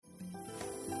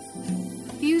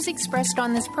Views expressed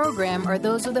on this program are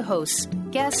those of the hosts,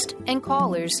 guests, and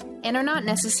callers, and are not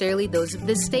necessarily those of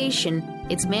this station,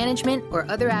 its management, or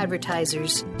other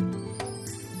advertisers.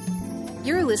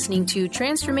 You're listening to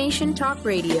Transformation Talk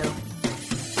Radio.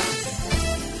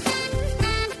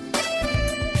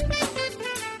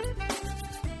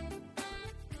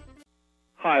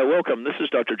 Hi, welcome. This is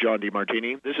Dr. John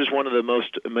DeMartini. This is one of the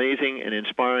most amazing and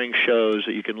inspiring shows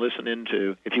that you can listen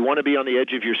into. If you want to be on the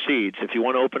edge of your seats, if you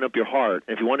want to open up your heart,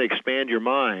 if you want to expand your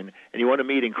mind, and you want to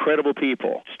meet incredible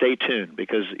people, stay tuned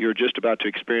because you're just about to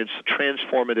experience a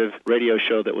transformative radio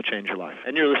show that will change your life.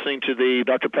 And you're listening to the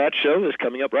Dr. Pat Show that's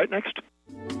coming up right next.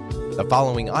 The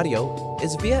following audio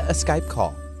is via a Skype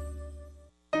call.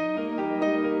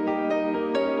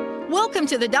 Welcome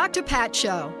to the Dr. Pat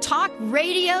Show. Talk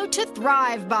radio to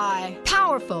thrive by.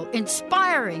 Powerful,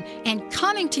 inspiring, and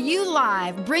coming to you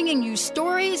live, bringing you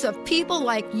stories of people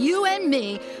like you and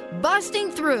me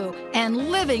busting through and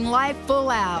living life full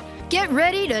out. Get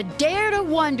ready to dare to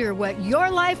wonder what your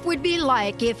life would be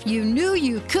like if you knew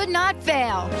you could not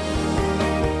fail.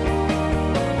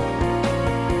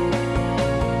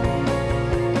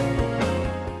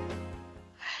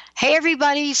 Hey,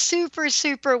 everybody.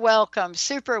 Super welcome.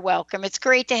 Super welcome. It's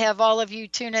great to have all of you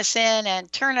tune us in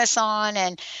and turn us on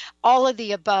and all of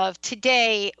the above.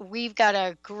 Today, we've got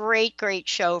a great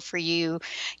show for you.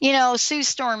 You know, Sue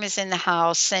Storm is in the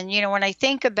house. And, you know, when I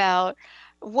think about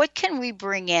what can we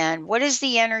bring in? What is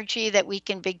the energy that we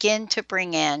can begin to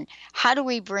bring in? How do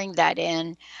we bring that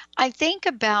in? I think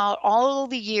about all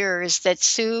the years that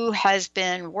Sue has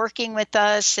been working with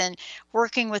us and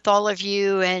working with all of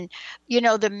you and, you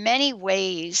know, the many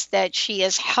ways that she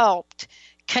has helped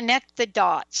connect the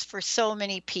dots for so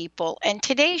many people. And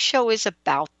today's show is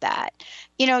about that.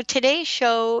 You know, today's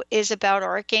show is about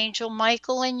Archangel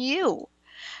Michael and you.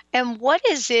 And what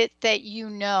is it that you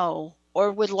know or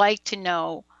would like to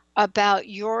know about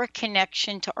your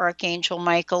connection to Archangel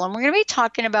Michael? And we're going to be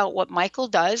talking about what Michael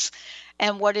does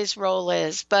and what his role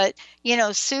is. But, you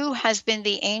know, Sue has been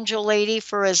the angel lady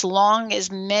for as long as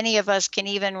many of us can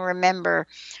even remember.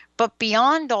 But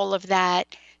beyond all of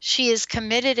that, she is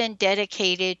committed and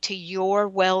dedicated to your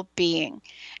well-being.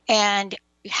 And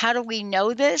how do we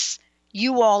know this?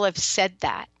 You all have said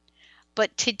that.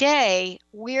 But today,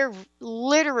 we're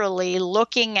literally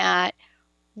looking at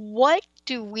what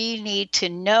do we need to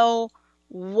know?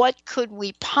 What could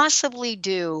we possibly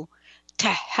do to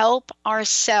help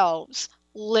ourselves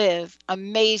live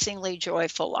amazingly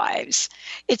joyful lives?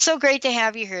 It's so great to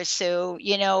have you here, Sue.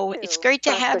 You know, it's great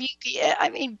to have you. I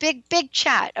mean, big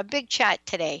chat, a big chat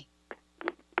today.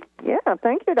 Yeah,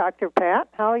 thank you, Dr. Pat.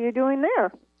 How are you doing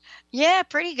there? Yeah,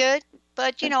 pretty good.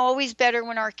 But, you know, always better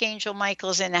when Archangel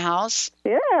Michael's in the house.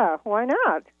 Yeah, why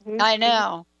not? I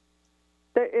know.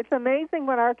 It's amazing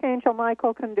what Archangel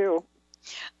Michael can do.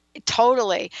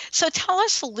 Totally. So tell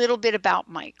us a little bit about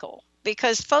Michael,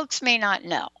 because folks may not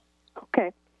know.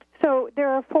 Okay. So there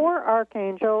are 4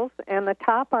 archangels, and the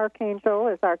top archangel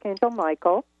is Archangel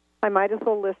Michael. I might as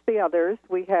well list the others.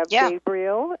 We have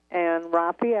Gabriel and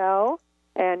Raphael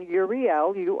and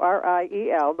Uriel,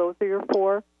 Uriel. Those are your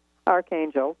 4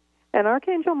 archangels. And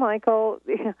Archangel Michael,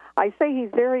 I say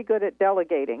he's very good at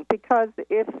delegating, because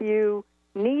if you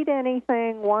need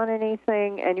anything, want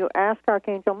anything, and you ask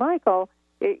Archangel Michael,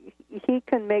 he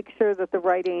can make sure that the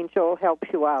right angel helps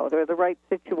you out or the right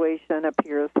situation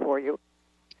appears for you.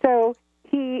 So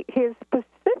his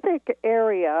specific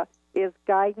area is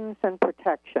guidance and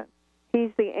protection.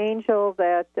 He's the angel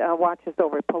that watches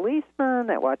over policemen,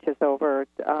 that watches over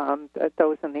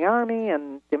those in the army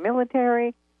and the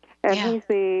military, and he's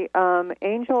the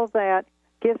angel that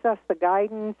gives us the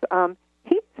guidance.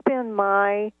 He's been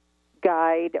my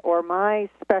guide or my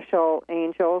special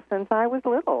angel since I was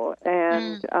little,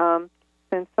 and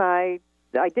since I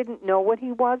didn't know what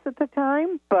he was at the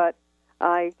time, but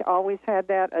I always had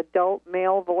that adult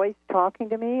male voice talking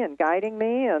to me and guiding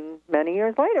me, and many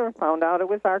years later found out it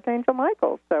was Archangel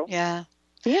Michael. So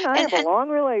he and I have a long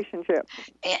relationship.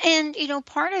 And, you know,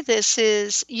 part of this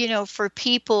is, you know, for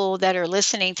people that are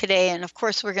listening today, and of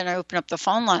course we're going to open up the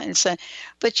phone lines,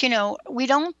 but, you know, we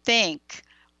don't think,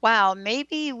 wow,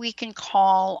 maybe we can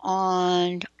call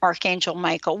on Archangel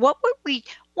Michael. What would we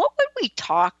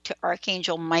talk to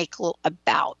Archangel Michael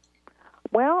about?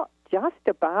 Well, just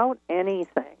about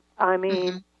anything. I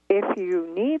mean, if you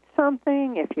need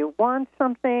something, if you want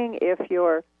something, if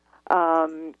you're a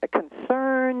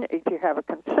concern, if you have a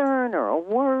concern or a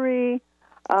worry,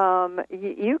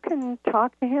 you can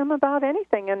talk to him about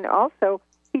anything. And also,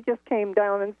 he just came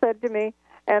down and said to me,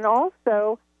 and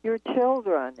also, your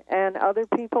children and other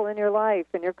people in your life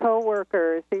and your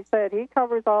coworkers. He said he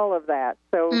covers all of that.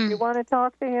 So if you want to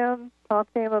talk to him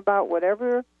about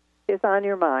whatever is on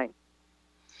your mind.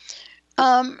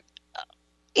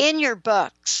 In your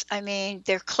books, I mean,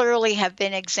 there clearly have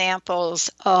been examples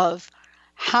of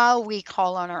how we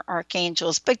call on our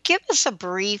archangels, but give us a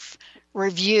brief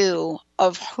review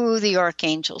of who the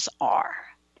archangels are.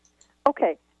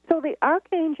 Okay. So the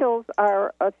archangels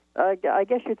are, I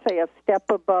guess you'd say, a step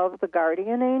above the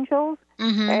guardian angels,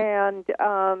 and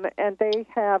they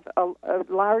have a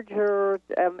larger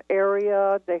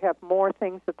area. They have more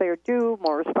things that they do,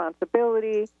 more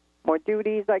responsibility, more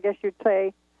duties, I guess you'd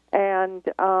say, and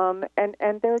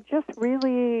they're just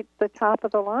really the top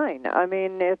of the line. I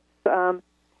mean, it's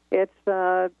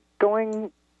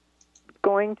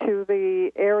going to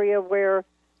the area where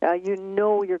you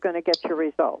know you're going to get your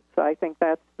results. I think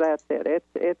that's it.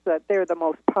 It's they're the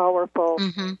most powerful,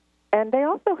 and they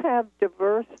also have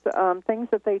diverse things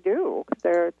that they do.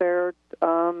 They're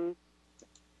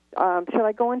should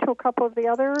I go into a couple of the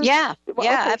others? Yeah, okay,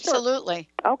 absolutely.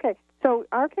 Sure. Okay, so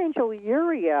Archangel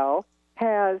Uriel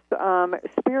has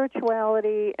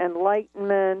spirituality,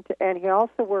 enlightenment, and he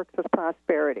also works with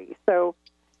prosperity. So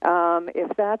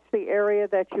if that's the area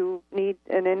that you need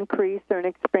an increase or an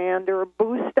expand or a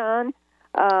boost on,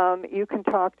 you can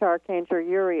talk to Archangel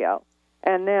Uriel.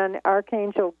 And then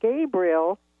Archangel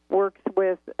Gabriel works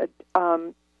with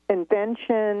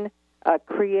invention,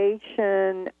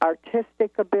 creation,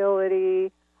 artistic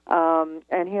ability,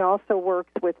 and he also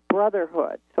works with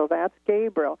brotherhood. So that's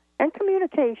Gabriel. And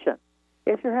communication.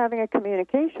 If you're having a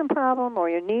communication problem or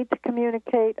you need to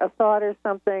communicate a thought or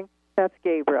something, that's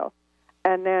Gabriel.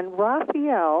 And then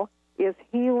Raphael is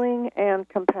healing and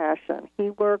compassion. He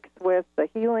works with the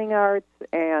healing arts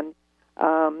and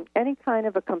any kind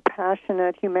of a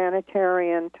compassionate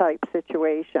humanitarian type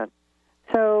situation.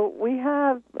 So we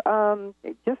have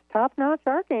just top-notch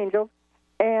archangels,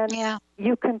 and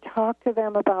you can talk to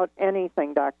them about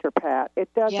anything, Dr. Pat.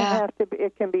 It doesn't have to be,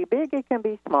 it can be big, it can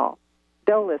be small.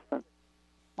 They'll listen.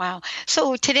 Wow.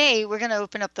 So today we're going to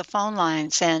open up the phone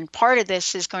lines, and part of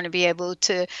this is going to be able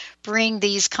to bring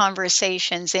these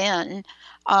conversations in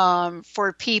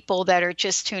for people that are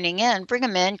just tuning in. Bring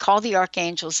them in, call the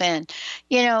archangels in.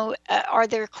 You know, are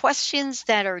there questions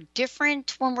that are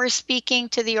different when we're speaking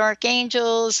to the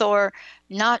archangels, or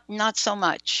not so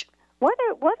much? What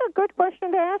a good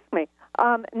question to ask me.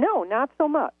 No, not so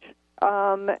much.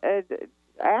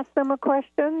 Ask them a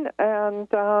question, and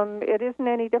it isn't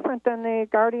any different than the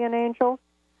guardian angels.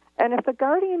 And if the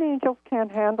guardian angels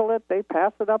can't handle it, they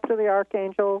pass it up to the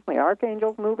archangels. The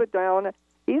archangels move it down.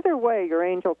 Either way, your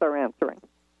angels are answering.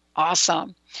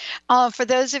 Awesome. For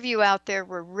those of you out there,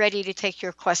 we're ready to take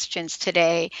your questions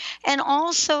today. And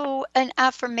also an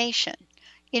affirmation.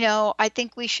 You know, I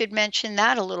think we should mention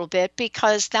that a little bit,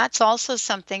 because that's also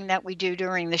something that we do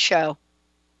during the show.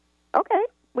 Okay.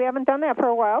 We haven't done that for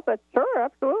a while, but sure,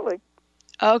 absolutely.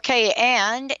 Okay,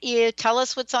 and you tell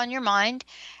us what's on your mind,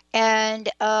 and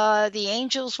the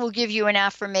angels will give you an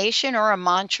affirmation or a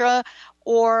mantra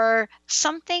or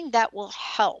something that will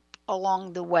help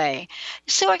along the way.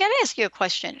 So I got to ask you a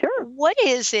question. Sure. What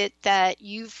is it that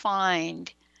you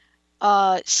find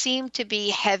seem to be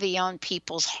heavy on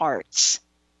people's hearts?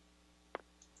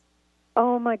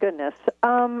 Oh, my goodness.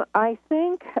 I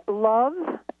think love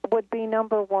would be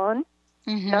number one.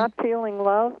 Not feeling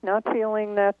love, not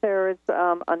feeling that there is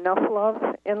enough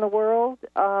love in the world.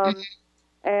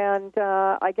 And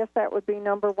I guess that would be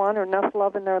number one, or enough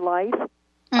love in their life.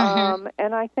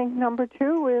 And I think number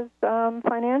two is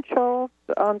financial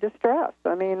distress.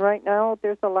 I mean, right now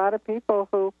there's a lot of people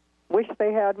who wish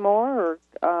they had more, or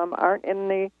aren't in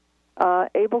the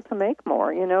able to make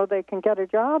more. You know, they can get a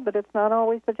job, but it's not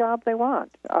always the job they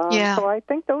want. So I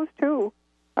think those two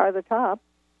are the top.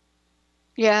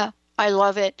 Yeah. I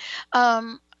love it.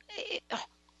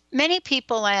 Many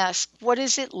people ask, what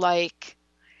is it like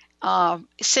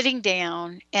sitting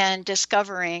down and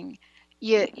discovering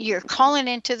you're calling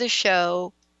into the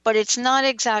show, but it's not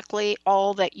exactly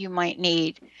all that you might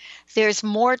need. There's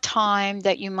more time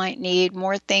that you might need,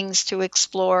 more things to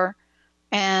explore.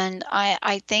 And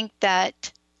I think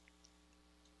that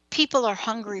people are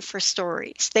hungry for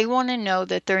stories. They want to know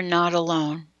that they're not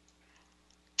alone.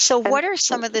 So what are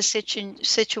some of the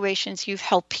situations you've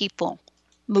helped people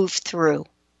move through?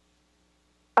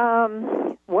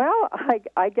 Well,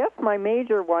 I guess my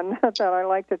major one that I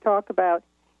like to talk about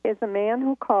is a man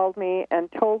who called me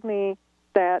and told me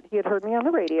that he had heard me on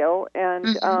the radio,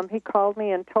 and he called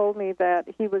me and told me that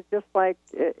he was just like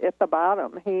at the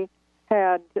bottom. He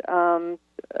had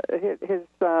his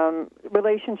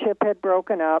relationship had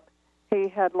broken up. He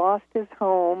had lost his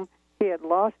home. He had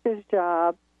lost his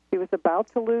job. He was about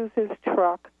to lose his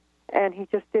truck, and he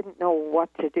just didn't know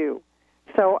what to do.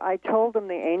 So I told him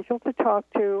the angel to talk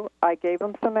to. I gave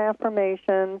him some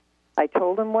affirmations. I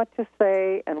told him what to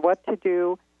say and what to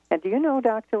do. And do you know,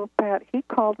 Dr. Pat, he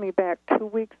called me back 2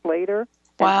 weeks later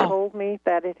and told me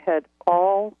that it had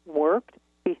all worked.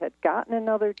 He had gotten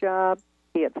another job.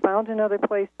 He had found another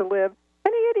place to live.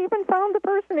 And he had even found the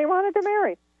person he wanted to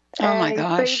marry. Oh, my gosh.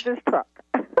 gosh. He saved his truck.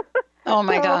 Oh,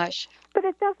 my gosh. But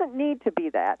it doesn't need to be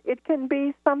that. It can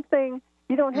be something,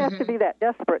 you don't have to be that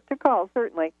desperate to call,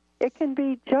 certainly. It can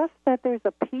be just that there's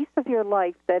a piece of your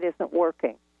life that isn't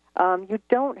working. You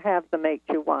don't have the mate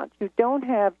you want. You don't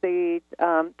have the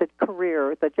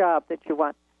career, the job that you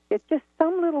want. It's just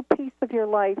some little piece of your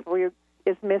life where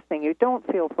is missing. You don't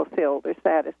feel fulfilled or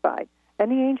satisfied.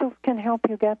 And the angels can help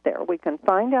you get there. We can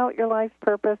find out your life's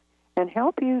purpose and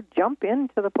help you jump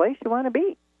into the place you want to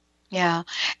be. Yeah.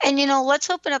 And, let's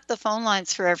open up the phone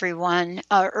lines for everyone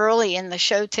early in the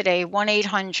show today,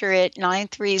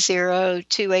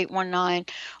 1-800-930-2819,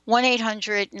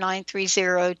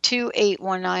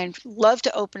 1-800-930-2819. Love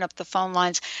to open up the phone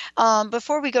lines.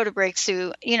 Before we go to break,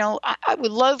 Sue, I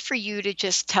would love for you to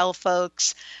just tell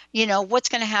folks, what's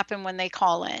going to happen when they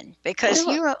call in, because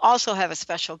you also have a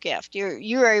special gift.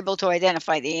 You're able to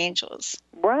identify the angels.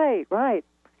 Right.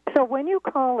 So when you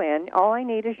call in, all I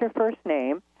need is your first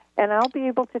name. And I'll be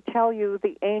able to tell you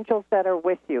the angels that are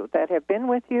with you, that have been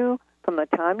with you from the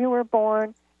time you were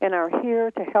born and are here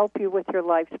to help you with your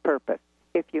life's purpose.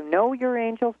 If you know your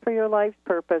angels for your life's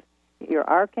purpose, your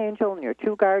archangel and your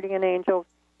two guardian angels,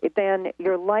 then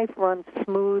your life runs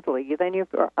smoothly. Then you're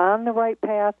on the right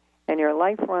path, and your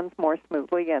life runs more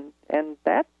smoothly, and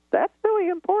that's really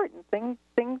important. Things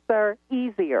are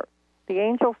easier. The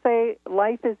angels say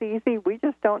life is easy. We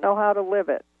just don't know how to live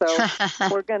it. So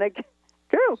we're going to...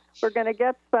 True. We're going to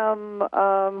get some.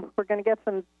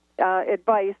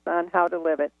 Advice on how to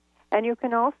live it, and you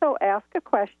can also ask a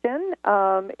question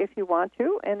if you want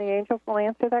to, and the angels will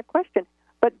answer that question.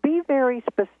 But be very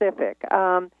specific.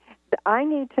 I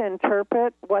need to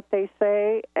interpret what they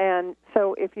say, and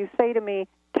so if you say to me,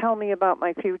 "Tell me about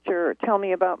my future," or "Tell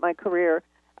me about my career,"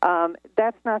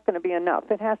 that's not going to be enough.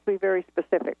 It has to be very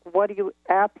specific. What do you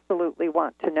absolutely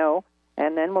want to know,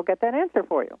 and then we'll get that answer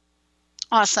for you.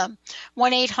 Awesome.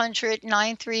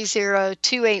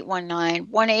 1-800-930-2819,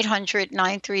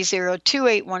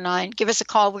 1-800-930-2819. Give us a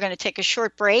call. We're going to take a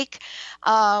short break.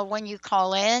 When you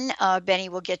call in, Benny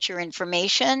will get your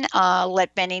information.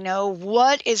 Let Benny know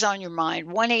what is on your mind.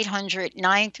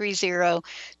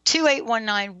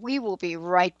 1-800-930-2819. We will be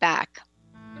right back.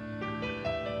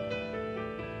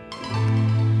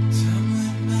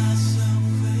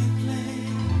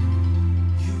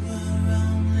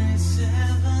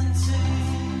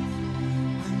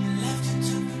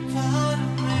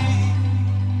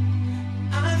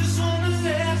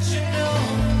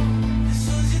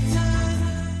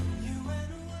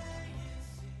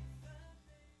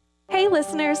 Hey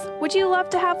listeners, would you love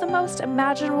to have the most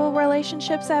imaginable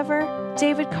relationships ever?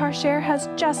 David Karcher has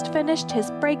just finished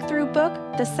his breakthrough book,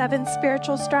 The 7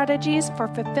 Spiritual Strategies for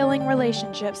Fulfilling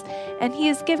Relationships, and he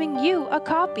is giving you a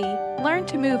copy. Learn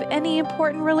to move any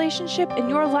important relationship in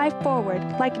your life forward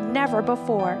like never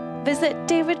before. Visit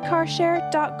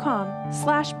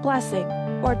davidkarcher.com/blessing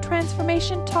or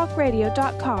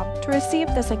transformationtalkradio.com to receive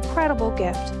this incredible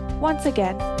gift. Once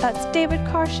again, that's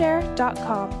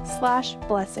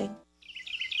davidkarcher.com/blessing.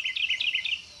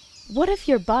 What if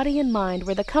your body and mind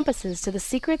were the compasses to the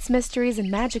secrets, mysteries, and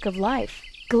magic of life?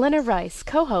 Glenna Rice,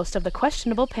 co-host of The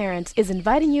Questionable Parent, is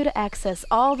inviting you to access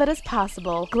all that is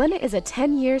possible. Glenna is a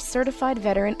 10-year certified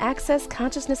veteran access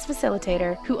consciousness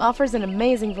facilitator who offers an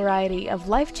amazing variety of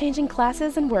life-changing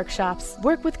classes and workshops.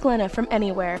 Work with Glenna from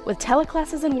anywhere, with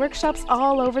teleclasses and workshops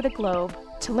all over the globe.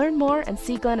 To learn more and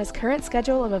see Glenna's current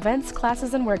schedule of events,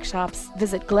 classes, and workshops,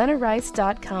 visit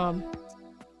glennarice.com.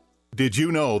 Did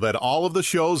you know that all of the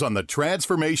shows on the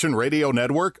Transformation Radio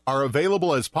Network are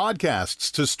available as podcasts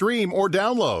to stream or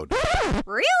download?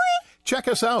 Really? Check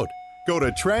us out. Go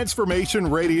to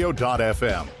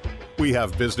transformationradio.fm. We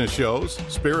have business shows,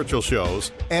 spiritual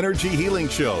shows, energy healing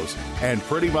shows, and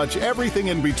pretty much everything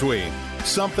in between.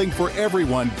 Something for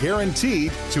everyone,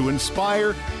 guaranteed to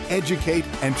inspire, educate,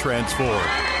 and transform.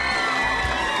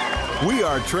 We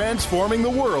are transforming the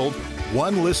world,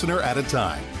 one listener at a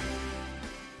time.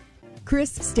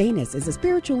 Chris Stanis is a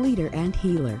spiritual leader and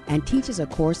healer and teaches a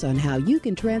course on how you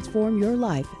can transform your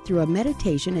life through a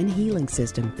meditation and healing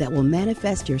system that will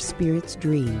manifest your spirit's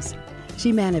dreams.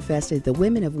 She manifested the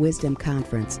Women of Wisdom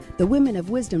Conference, the Women of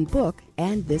Wisdom book,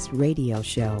 and this radio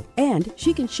show. And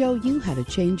she can show you how to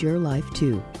change your life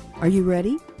too. Are you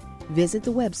ready? Visit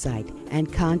the website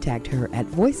and contact her at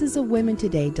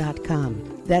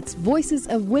voicesofwomentoday.com. That's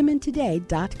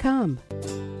voicesofwomentoday.com.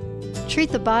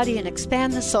 Treat the body and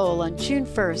expand the soul on June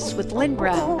 1st with Lynn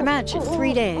Brown. Imagine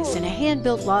 3 days in a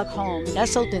hand-built log home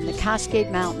nestled in the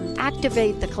Cascade Mountain.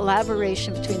 Activate the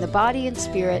collaboration between the body and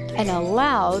spirit and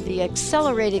allow the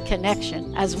accelerated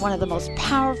connection as one of the most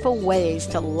powerful ways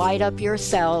to light up your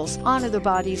cells, honor the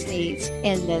body's needs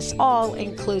in this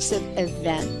all-inclusive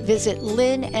event. Visit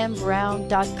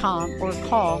lynnmbrown.com or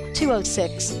call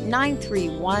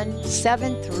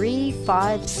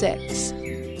 206-931-7356.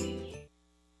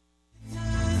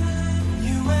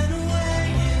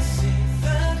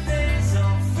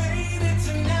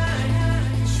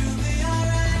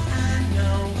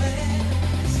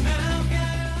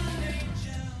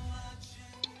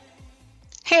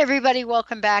 Hey everybody,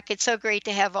 welcome back. It's so great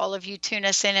to have all of you tune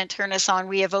us in and turn us on.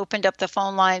 We have opened up the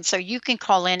phone line so you can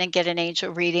call in and get an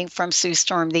angel reading from Sue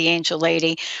Storm, the Angel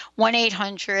Lady.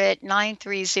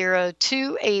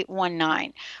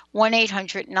 1-800-930-2819.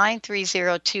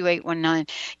 1-800-930-2819.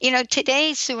 You know,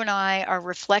 today Sue and I are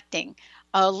reflecting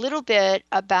a little bit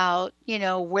about, you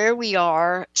know, where we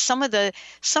are, some of the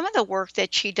work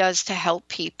that she does to help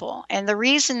people. And the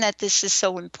reason that this is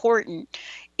so important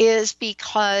is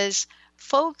because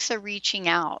folks are reaching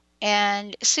out.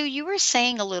 And Sue, you were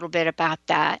saying a little bit about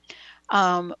that,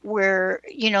 where,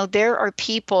 you know, there are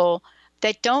people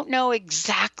that don't know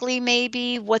exactly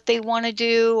maybe what they want to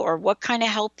do or what kind of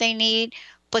help they need,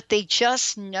 but they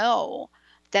just know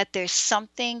that there's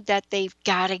something that they've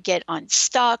got to get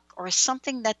unstuck or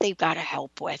something that they've got to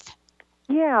help with.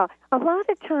 Yeah, a lot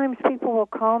of times people will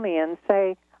call me and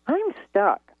say, I'm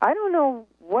stuck. I don't know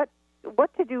what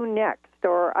to do next,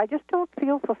 or I just don't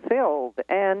feel fulfilled.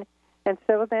 And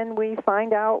so then we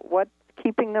find out what's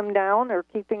keeping them down or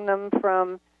keeping them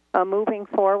from moving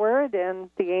forward,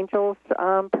 and the angels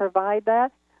provide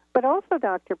that. But also,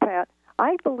 Dr. Pat,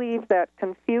 I believe that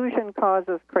confusion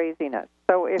causes craziness.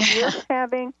 So if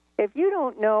if you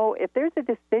don't know, if there's a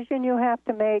decision you have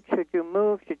to make, should you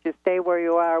move, should you stay where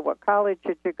you are, what college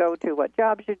should you go to, what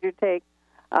job should you take,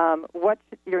 what's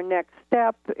your next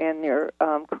step in your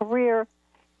career,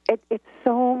 it's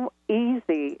so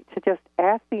easy to just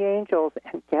ask the angels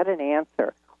and get an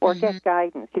answer or get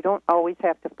guidance. You don't always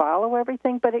have to follow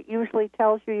everything, but it usually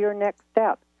tells you your next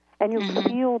step, and you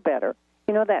feel better.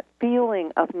 You know, that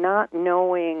feeling of not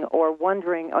knowing or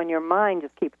wondering on your mind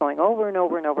just keeps going over and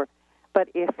over and over. But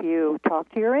if you talk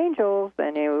to your angels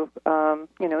and you,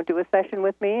 do a session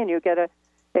with me and you get a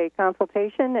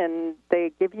consultation and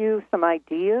they give you some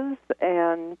ideas,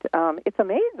 and it's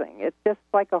amazing. It's just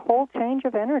like a whole change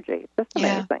of energy. It's just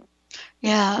amazing.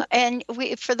 Yeah, and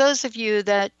for those of you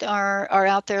that are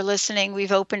out there listening,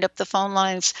 we've opened up the phone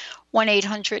lines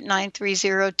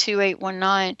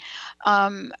 1-800-930-2819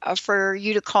 for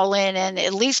you to call in and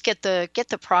at least get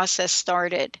the process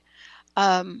started.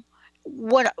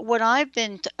 What I've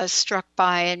been struck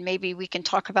by, and maybe we can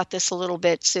talk about this a little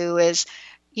bit, Sue, is,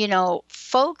 you know,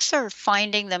 folks are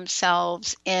finding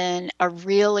themselves in a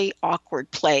really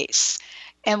awkward place.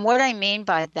 And what I mean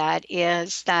by that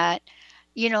is that,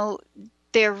 you know,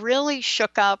 they're really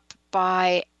shook up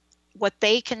by what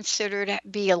they consider to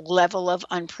be a level of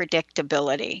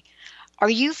unpredictability. Are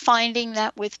you finding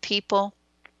that with people?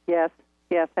 Yes,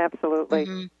 absolutely.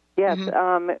 Mm-hmm. Yes,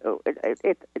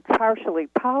 it's partially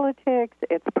politics.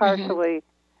 It's partially,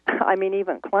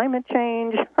 even climate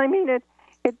change.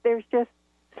 There's just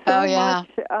so much,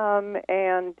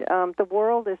 and the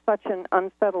world is such an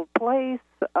unsettled place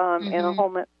in a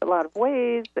lot of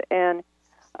ways, and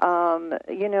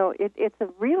it's a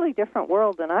really different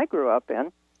world than I grew up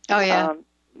in. Oh yeah,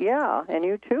 and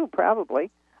you too,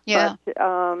 probably. Yeah. But,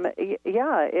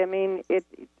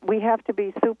 we have to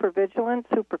be super vigilant,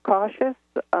 super cautious,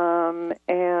 and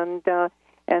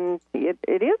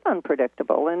it is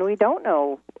unpredictable, and we don't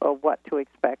know what to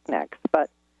expect next. But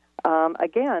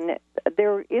again,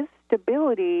 there is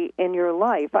stability in your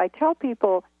life. I tell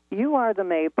people you are the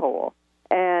maypole,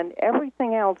 and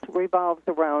everything else revolves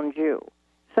around you.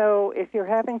 So if you're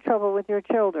having trouble with your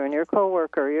children, your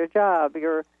coworker, your job,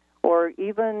 or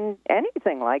even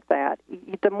anything like that,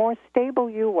 the more stable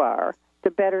you are, the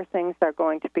better things are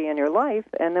going to be in your life.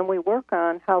 And then we work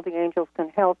on how the angels can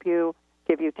help you,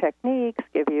 give you techniques,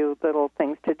 give you little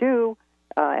things to do,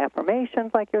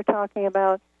 affirmations like you're talking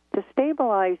about, to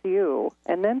stabilize you,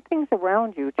 and then things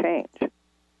around you change.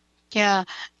 Yeah.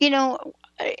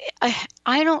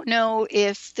 I don't know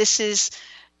if this is,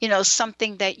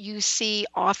 something that you see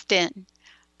often,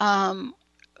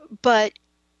 but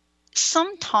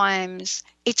sometimes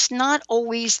it's not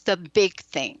always the big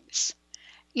things.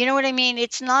 You know what I mean?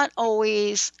 It's not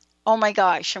always oh my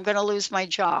gosh, I'm going to lose my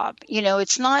job.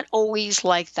 It's not always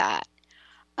like that.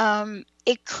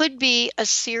 It could be a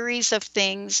series of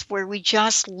things where we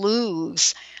just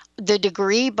lose the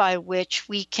degree by which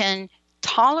we can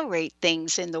tolerate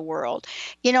things in the world.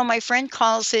 My friend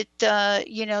calls it,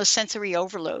 sensory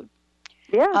overload.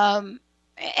 Yeah.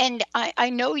 And I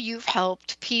know you've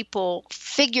helped people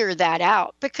figure that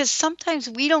out, because sometimes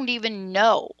we don't even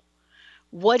know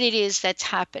what it is that's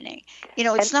happening.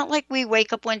 It's not like we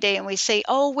wake up one day and we say,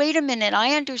 oh, wait a minute,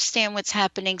 I understand what's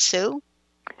happening, Sue.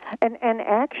 And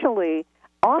actually,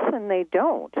 often they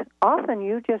don't. Often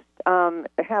you just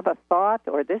have a thought,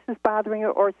 or this is bothering you,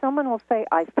 or someone will say,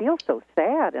 I feel so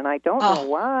sad and I don't know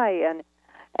why,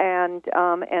 and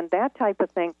that type of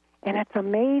thing. And it's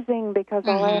amazing, because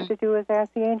all I have to do is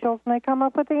ask the angels, and they come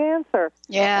up with the answer.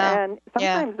 Yeah. And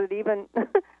sometimes it even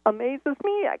amazes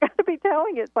me. I got to be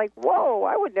telling you, it's like, whoa,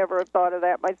 I would never have thought of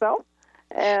that myself.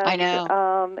 And, I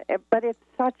know. But it's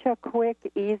such a quick,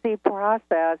 easy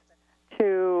process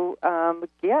to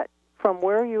get from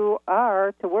where you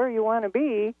are to where you want to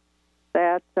be,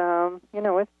 that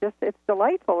it's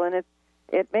delightful, and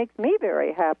it makes me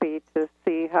very happy to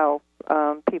see how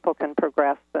people can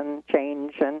progress and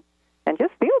change and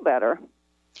just feel better.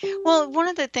 Well, one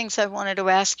of the things I wanted to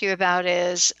ask you about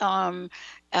is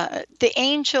the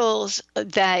angels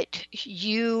that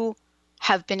you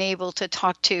have been able to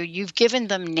talk to. You've given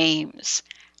them names.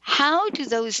 How do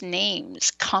those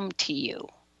names come to you?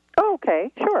 Okay,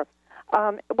 sure.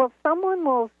 Well, someone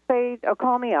will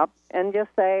call me up and just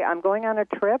say, I'm going on a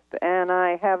trip and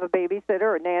I have a babysitter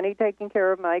or nanny taking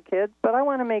care of my kids, but I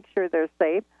want to make sure they're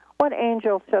safe. What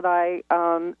angel should I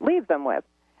leave them with?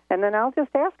 And then I'll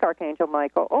just ask Archangel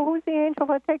Michael, who's the angel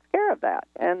that takes care of that?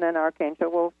 And then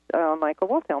Archangel Michael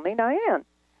will tell me Diane.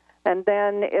 And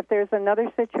then if there's another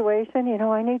situation,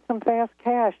 I need some fast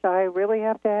cash. I really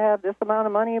have to have this amount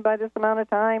of money by this amount of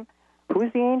time.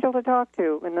 Who's the angel to talk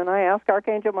to? And then I ask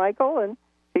Archangel Michael, and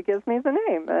he gives me the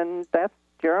name, and that's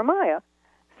Jeremiah.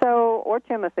 Or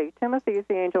Timothy. Timothy is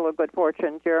the angel of good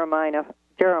fortune. Jeremiah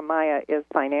is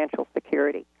financial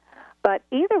security. But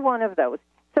either one of those.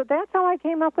 So that's how I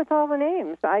came up with all the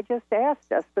names. I just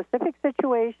asked a specific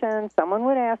situation someone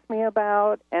would ask me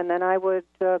about, and then I would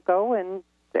go and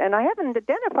I haven't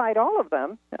identified all of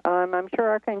them. I'm sure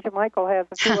Archangel Michael has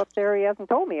a few up there he hasn't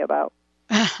told me about.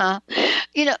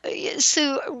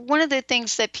 Sue, one of the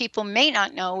things that people may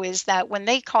not know is that when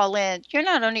they call in, you're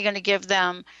not only going to give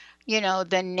them,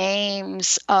 the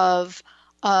names of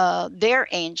their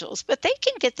angels, but they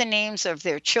can get the names of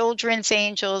their children's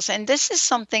angels. And this is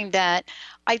something that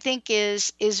I think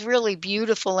is really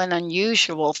beautiful and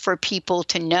unusual for people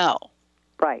to know.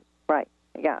 Right.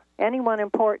 Yeah. Anyone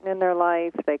important in their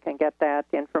life, they can get that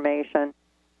information.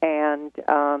 And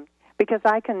because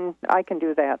I can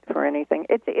do that for anything.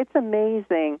 It's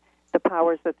amazing the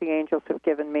powers that the angels have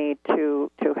given me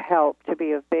to help, to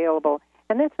be available.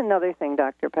 And that's another thing,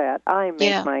 Dr. Pat. I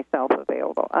make myself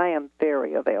available. I am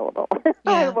very available.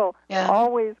 I will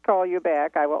always call you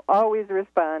back. I will always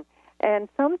respond. And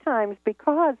sometimes,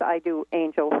 because I do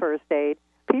angel first aid,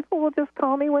 people will just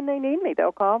call me when they need me.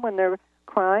 They'll call when they're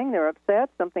crying, they're upset,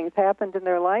 something's happened in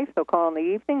their life. They'll call in the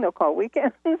evening, they'll call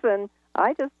weekends, and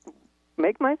I just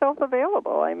make myself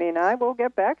available. I mean, I will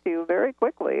get back to you very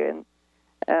quickly,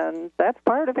 and that's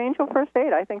part of angel first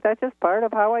aid. I think that's just part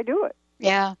of how I do it.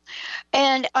 Yeah.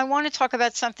 And I want to talk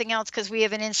about something else, because we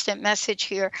have an instant message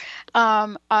here.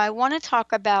 I want to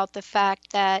talk about the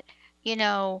fact that,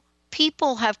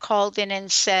 people have called in and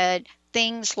said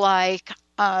things like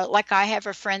I have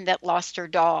a friend that lost her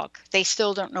dog. They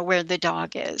still don't know where the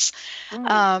dog is.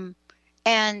 And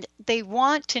they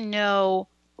want to know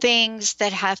things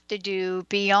that have to do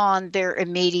beyond their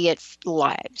immediate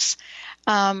lives.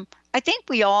 I think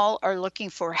we all are looking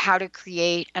for how to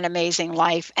create an amazing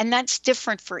life, and that's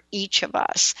different for each of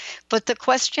us. But the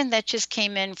question that just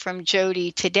came in from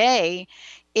Jody today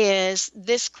is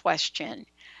this question.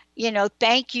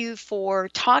 Thank you for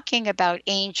talking about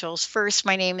angels. First,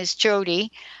 my name is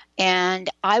Jody, and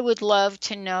I would love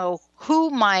to know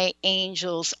who my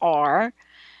angels are.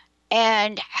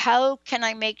 And how can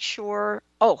I make sure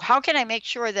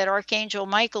that Archangel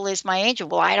Michael is my angel?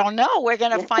 Well, I don't know. We're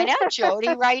going to find out, Jody,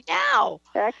 right now.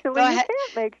 Actually, you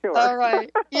can't make sure. All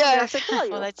right. Yes.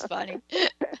 Well, that's funny.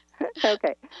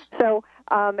 Okay. So,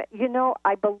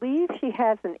 I believe she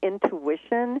has an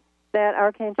intuition that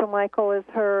Archangel Michael is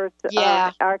her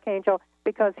archangel,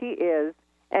 because he is,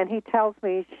 and he tells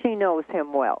me she knows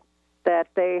him well. That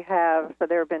there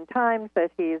have been times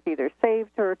that he's either saved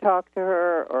her, talked to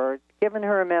her, or given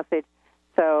her a message.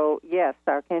 So, yes,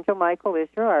 Archangel Michael is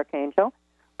your archangel.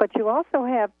 But you also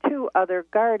have two other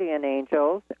guardian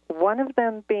angels, one of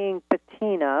them being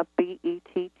Bettina,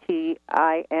 Bettina.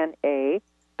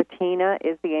 Bettina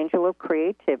is the angel of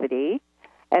creativity.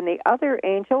 And the other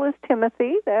angel is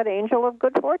Timothy, that angel of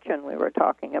good fortune we were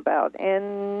talking about.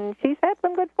 And she's had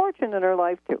some good fortune in her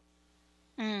life, too.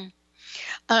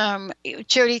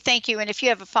 Jody, thank you. And if you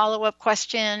have a follow-up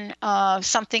question,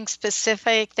 something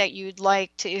specific that you'd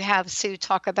like to have Sue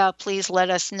talk about, please let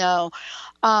us know.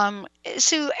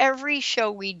 Sue, every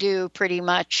show we do pretty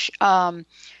much,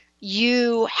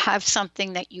 you have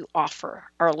something that you offer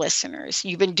our listeners.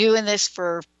 You've been doing this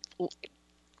for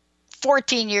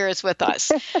 14 years with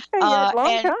us.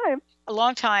 Time. A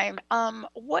long time.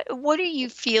 What are you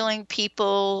feeling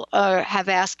people have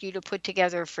asked you to put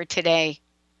together for today?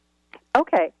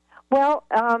 Okay. Well,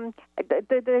 I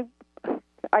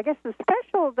guess the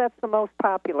special that's the most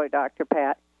popular, Dr.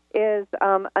 Pat, is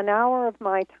an hour of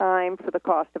my time for the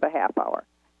cost of a half hour.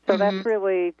 So that's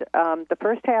really the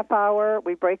first half hour.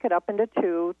 We break it up into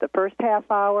two. The first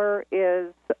half hour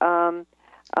is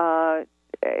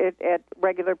at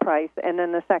regular price, and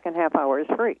then the second half hour is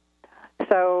free.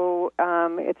 So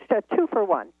it's a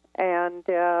 2-for-1, and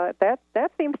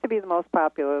that seems to be the most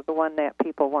popular, the one that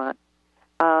people want.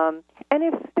 And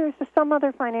if there's some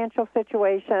other financial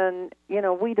situation,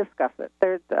 we discuss it.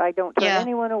 I don't turn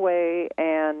anyone away,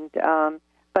 and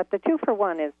but the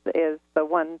 2-for-1 is the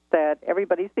one that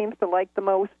everybody seems to like the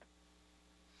most.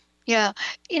 Yeah.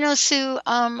 Sue,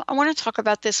 I want to talk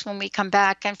about this when we come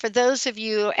back. And for those of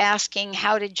you asking,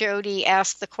 how did Jody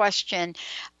ask the question?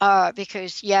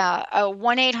 Because,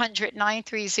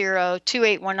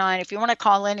 1-800-930-2819. If you want to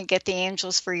call in and get the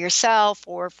angels for yourself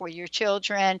or for your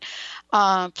children,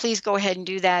 please go ahead and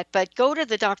do that. But go to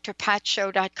the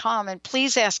drpatshow.com and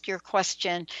please ask your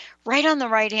question right on the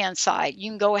right-hand side.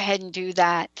 You can go ahead and do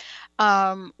that.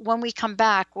 When we come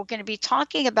back, we're going to be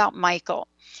talking about Michael.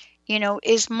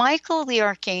 Is Michael the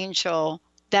archangel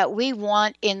that we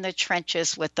want in the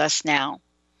trenches with us now?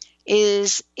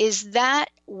 Is that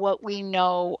what we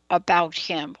know about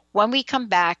him? When we come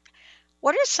back,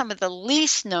 what are some of the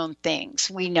least known things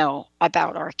we know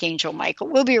about Archangel Michael?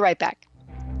 We'll be right back.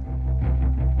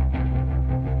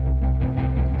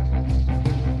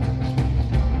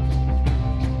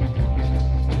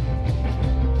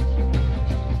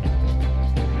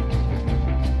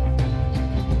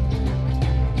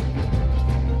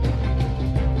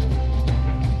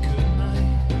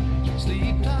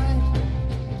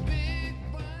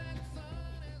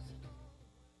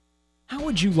 How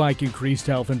would you like increased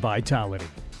health and vitality?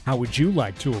 How would you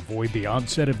like to avoid the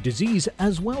onset of disease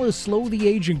as well as slow the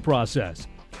aging process?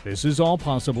 This is all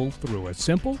possible through a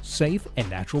simple, safe, and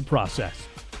natural process.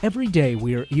 Every day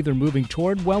we are either moving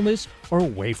toward wellness or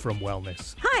away from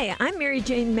wellness. Hi, I'm Mary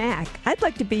Jane Mack. I'd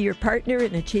like to be your partner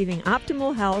in achieving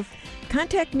optimal health.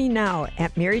 Contact me now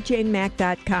at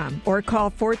maryjanemack.com or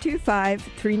call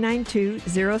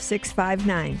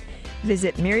 425-392-0659.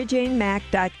 Visit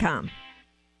maryjanemack.com.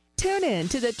 Tune in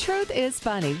to The Truth is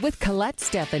Funny with Colette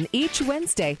Steffen each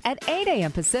Wednesday at 8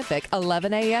 a.m. Pacific,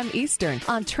 11 a.m. Eastern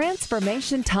on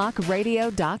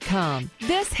TransformationTalkRadio.com.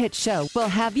 This hit show will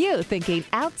have you thinking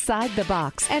outside the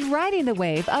box and riding the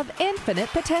wave of infinite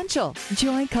potential.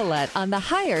 Join Colette on the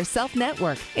Higher Self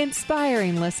Network,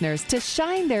 inspiring listeners to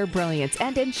shine their brilliance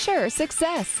and ensure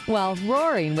success while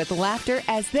roaring with laughter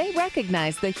as they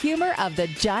recognize the humor of the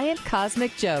giant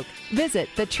cosmic joke. Visit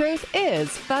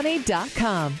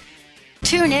thetruthисfunny.com.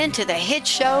 Tune in to the hit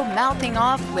show Mouthing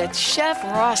Off with Chef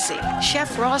Rossi.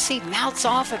 Chef Rossi mouths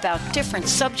off about different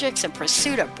subjects in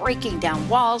pursuit of breaking down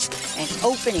walls and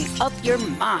opening up your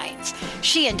minds.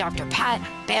 She and Dr. Pat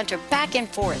banter back and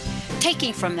forth,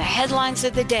 taking from the headlines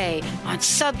of the day on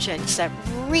subjects that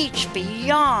reach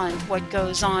beyond what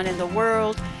goes on in the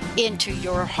world into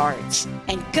your hearts.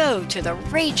 And go to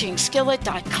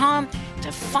theragingskillet.com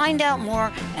to find out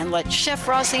more and let Chef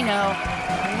Rossi know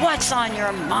what's on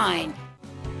your mind.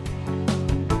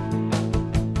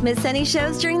 Miss any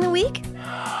shows during the week?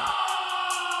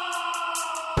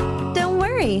 Don't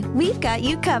worry, we've got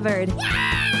you covered.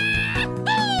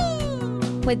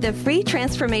 With the free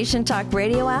Transformation Talk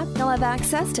Radio app, you'll have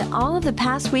access to all of the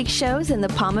past week's shows in the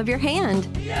palm of your hand.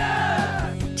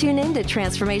 Yeah! Tune in to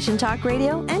Transformation Talk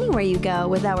Radio anywhere you go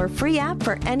with our free app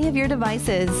for any of your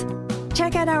devices.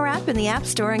 Check out our app in the App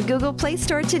Store and Google Play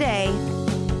Store today.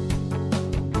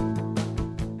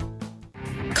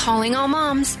 Calling all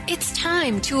moms, it's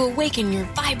time to awaken your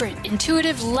vibrant,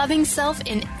 intuitive, loving self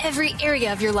in every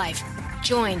area of your life.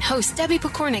 Join host Debbie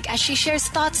Pokornik as she shares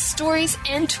thoughts, stories,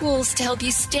 and tools to help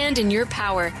you stand in your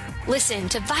power. Listen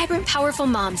to Vibrant, Powerful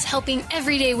Moms helping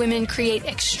everyday women create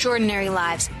extraordinary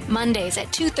lives. Mondays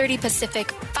at 2:30 Pacific,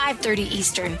 5:30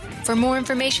 Eastern. For more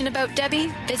information about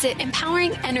Debbie, visit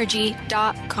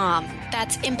empoweringenergy.com.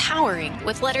 That's empowering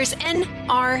with letters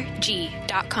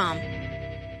NRG.com.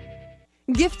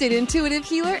 Gifted intuitive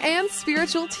healer and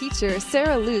spiritual teacher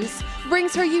Sarah Luce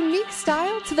brings her unique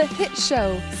style to the hit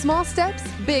show Small Steps,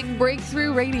 Big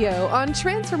Breakthrough Radio on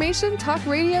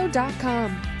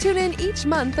TransformationTalkRadio.com. Tune in each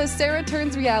month as Sarah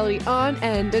turns reality on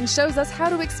end and shows us how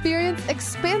to experience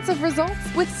expansive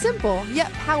results with simple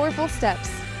yet powerful steps.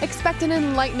 Expect an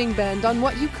enlightening bend on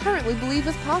what you currently believe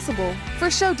is possible. For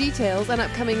show details and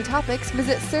upcoming topics,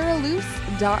 visit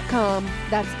sarahluce.com.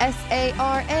 That's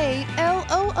SARALOOS.com.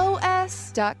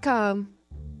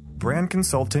 Brand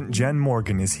consultant Jen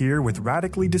Morgan is here with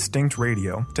Radically Distinct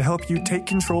Radio to help you take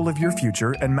control of your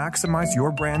future and maximize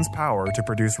your brand's power to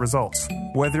produce results.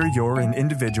 Whether you're an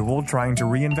individual trying to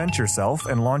reinvent yourself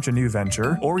and launch a new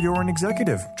venture, or you're an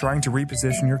executive trying to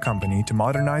reposition your company to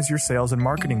modernize your sales and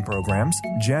marketing programs,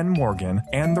 Jen Morgan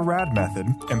and the RAD Method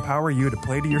empower you to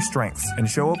play to your strengths and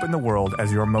show up in the world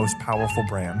as your most powerful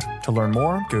brand. To learn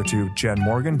more, go to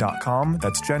jenmorgan.com,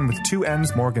 that's Jen with 2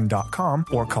 N's, Morgan.com,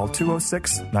 or call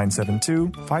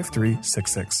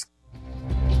 206-972-5366.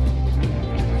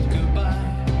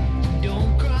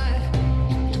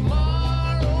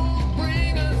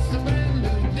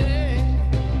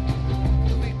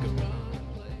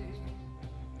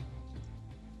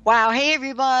 Wow. Hey,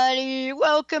 everybody.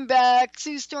 Welcome back.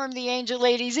 Sue Storm, the Angel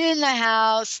Ladies in the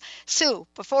house. Sue,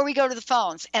 before we go to the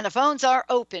phones, and the phones are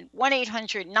open,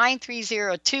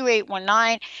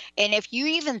 1-800-930-2819. And if you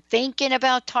even thinking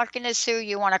about talking to Sue,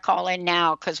 you want to call in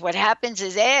now, because what happens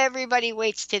is everybody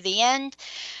waits to the end,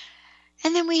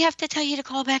 and then we have to tell you to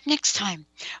call back next time.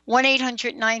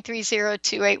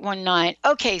 1-800-930-2819.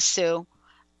 Okay, Sue,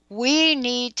 we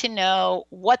need to know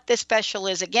what the special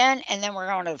is again, and then we're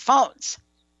going to the phones.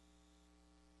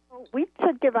 We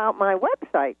should give out my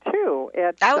website, too.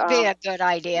 That would be a good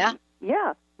idea.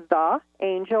 Yeah,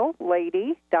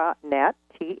 theangellady.net,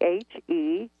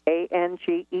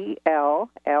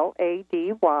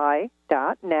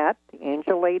 TheAngelLady.net,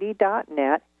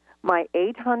 theangellady.net. My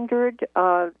 800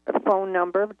 phone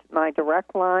number, my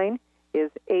direct line,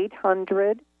 is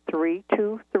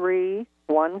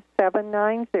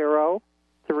 800-323-1790,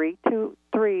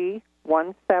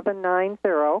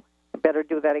 323-1790. Better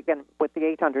do that again with the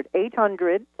 800.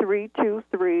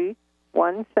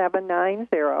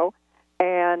 800-323-1790,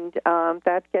 and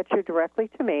that gets you directly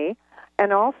to me.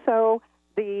 And also,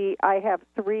 I have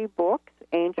 3 books,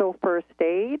 Angel First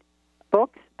Aid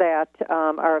books that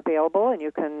are available, and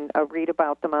you can read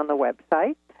about them on the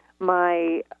website.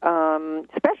 My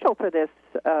special for this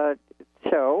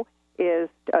show is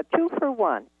 2 for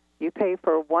 1. You pay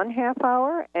for 1 half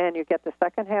hour, and you get the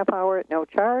second half hour at no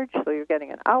charge. So you're getting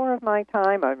an hour of my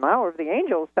time, an hour of the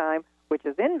Angel's time, which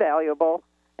is invaluable.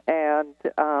 And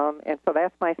so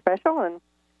that's my special, and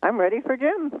I'm ready for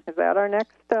Jim. Is that our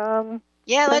next?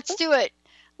 Yeah, let's do it.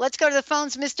 Let's go to the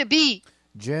phones, Mr. B.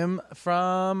 Jim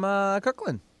from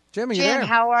Kirkland. Jim, are you there? Jim,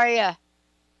 how are you?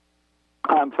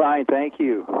 I'm fine, thank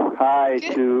you. Hi,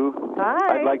 Good. Sue.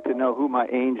 Hi. I'd like to know who my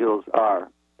angels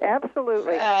are.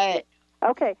 Absolutely.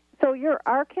 Okay, so your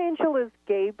archangel is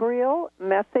Gabriel,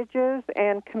 messages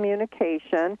and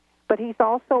communication, but he's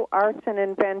also arts and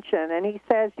invention, and he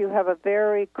says you have a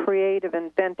very creative,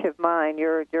 inventive mind.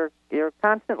 You're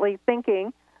constantly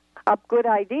thinking up good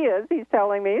ideas, he's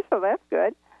telling me, so that's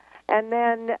good. And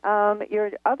then your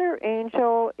other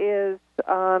angel is,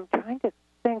 trying to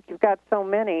think, you've got so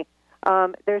many.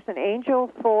 There's an angel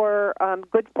for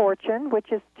good fortune,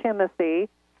 which is Timothy,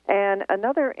 and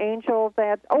another angel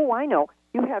that, I know,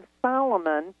 you have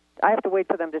Solomon. I have to wait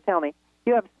for them to tell me.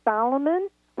 You have Solomon,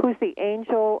 who's the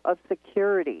angel of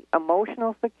security,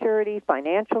 emotional security,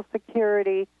 financial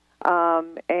security,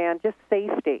 and just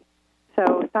safety.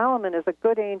 So Solomon is a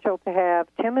good angel to have.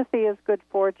 Timothy is good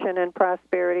fortune and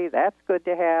prosperity. That's good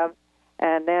to have.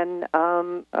 And then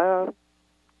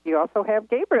you also have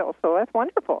Gabriel, so that's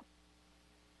wonderful.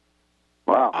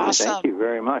 Wow, awesome. Thank you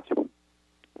very much.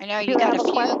 I know you got a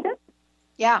few. Question?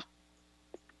 Yeah.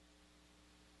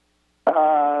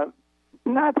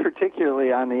 Not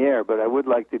particularly on the air, but I would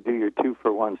like to do your 2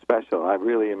 for 1 special. I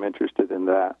really am interested in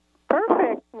that.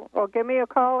 Perfect. Well, give me a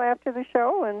call after the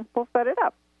show, and we'll set it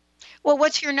up. Well,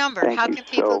 what's your number? Thank How you can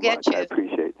people so get much. you? I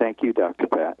appreciate it. Thank you, Dr.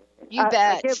 Pat. You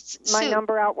bet. Give my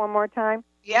number out one more time.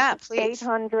 Yeah, please.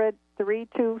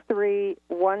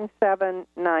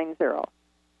 800-323-1790.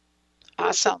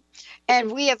 Awesome.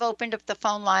 And we have opened up the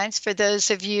phone lines for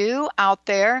those of you out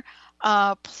there.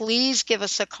 Please give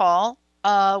us a call.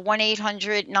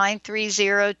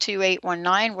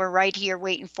 1-800-930-2819. We're right here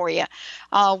waiting for you.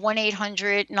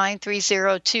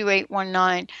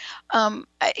 1-800-930-2819.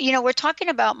 We're talking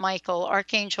about Michael,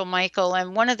 Archangel Michael,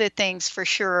 and one of the things for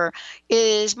sure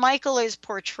is Michael is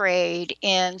portrayed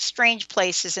in strange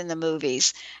places in the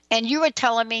movies. And you were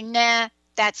telling me, nah,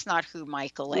 that's not who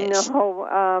Michael is.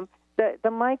 No,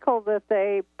 the Michael that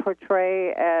they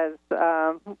portray as,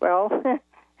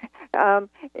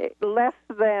 less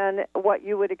than what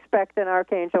you would expect an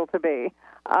archangel to be.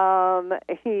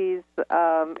 He's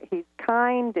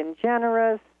kind and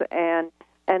generous and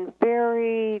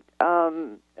very,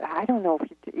 I don't know if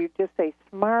you just say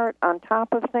smart, on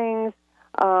top of things,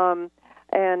 and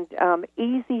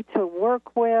easy to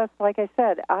work with. Like I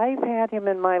said, I've had him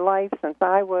in my life since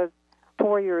I was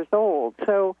 4 years old.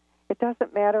 So it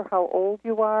doesn't matter how old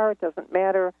you are. It doesn't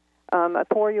matter. A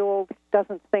 4-year-old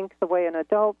doesn't think the way an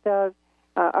adult does.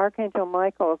 Archangel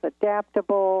Michael is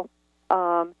adaptable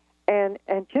and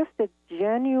just a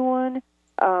genuine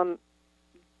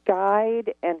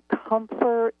guide and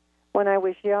comfort. When I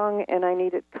was young and I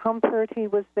needed comfort, he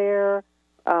was there.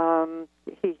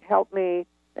 He helped me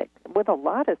with a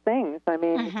lot of things. I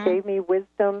mean, he gave me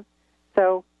wisdom.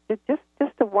 So it's just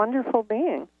a wonderful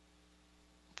being.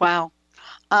 Wow.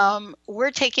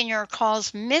 We're taking your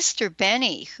calls. Mr.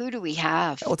 Benny, who do we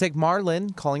have? We'll take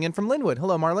Marlon calling in from Linwood.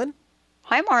 Hello, Marlon.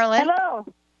 Hi, Marlon. Hello.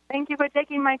 Thank you for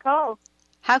taking my call.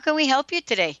 How can we help you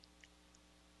today?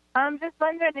 I'm just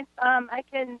wondering if I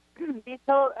can be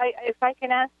told, if I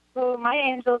can ask who my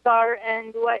angels are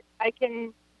and what I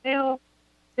can do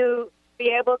to be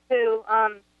able to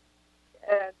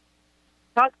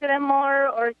talk to them more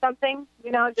or something,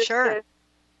 Sure.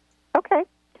 Okay.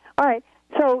 All right.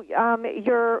 So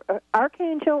your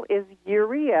archangel is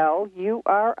Uriel,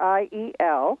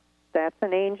 Uriel. That's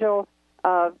an angel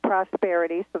of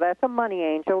prosperity, so that's a money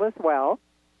angel as well.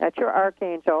 That's your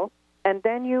archangel. And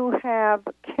then you have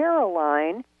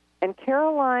Caroline, and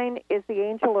Caroline is the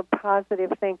angel of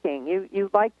positive thinking. You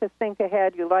like to think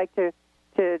ahead. You like to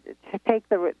take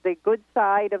the good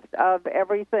side of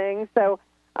everything. So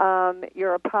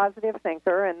you're a positive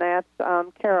thinker, and that's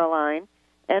Caroline.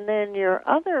 And then your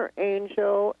other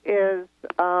angel is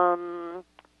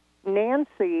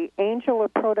Nancy, angel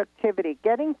of productivity,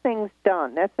 getting things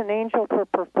done. That's an angel for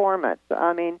performance.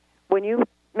 I mean, when you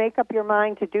make up your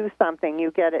mind to do something,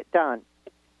 you get it done.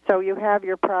 So you have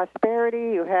your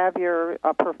prosperity, you have your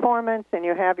performance, and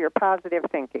you have your positive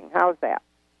thinking. How's that?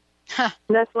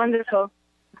 That's wonderful.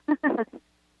 That's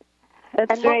and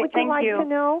great. what would you Thank like you. to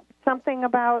know? Something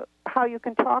about how you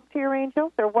can talk to your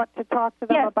angels or what to talk to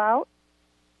them about?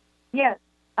 Yes.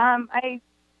 I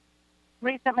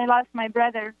recently lost my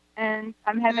brother, and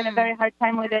I'm having a very hard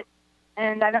time with it.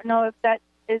 And I don't know if that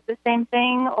is the same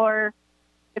thing or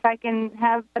if I can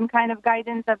have some kind of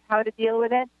guidance of how to deal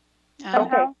with it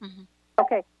somehow.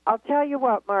 Okay. I'll tell you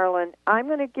what, Marlon. I'm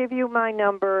going to give you my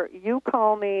number. You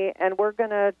call me, and we're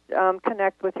going to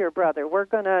connect with your brother. We're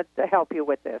going to help you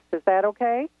with this. Is that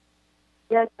okay?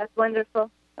 Yes, that's wonderful.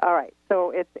 All right.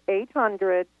 So it's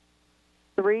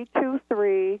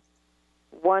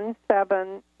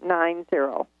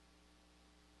 800-323-1790.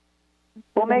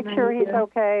 We'll make sure he's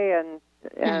okay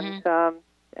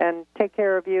and take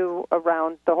care of you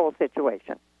around the whole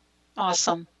situation.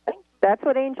 Awesome. That's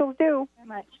what angels do. Very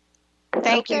much.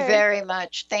 Thank you very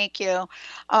much. Thank you.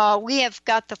 We have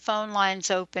got the phone lines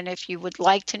open if you would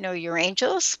like to know your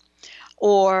angels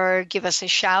or give us a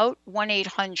shout,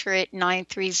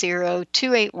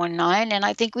 1-800-930-2819. And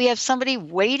I think we have somebody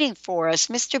waiting for us,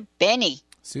 Mr. Benny.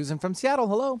 Susan from Seattle.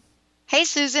 Hello. Hey,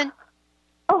 Susan.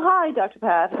 Oh, hi, Dr.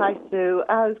 Pat. Hi, Sue.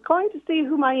 I was calling to see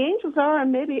who my angels are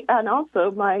and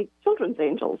also my children's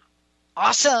angels.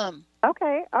 Awesome.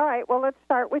 Okay. All right. Well, let's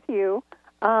start with you.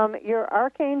 Your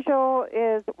archangel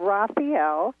is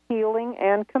Raphael, healing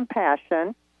and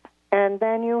compassion. And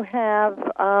then you have,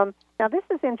 now this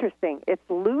is interesting. It's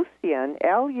Lucian,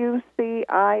 Lucian,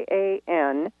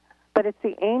 but it's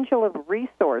the angel of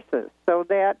resources. So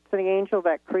that's the angel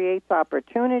that creates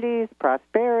opportunities,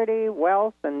 prosperity,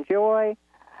 wealth, and joy.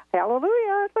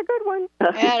 Hallelujah. That's a good one.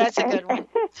 Yeah, that's a good one.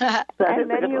 And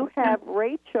then you have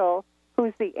Rachel,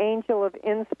 who's the angel of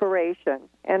inspiration.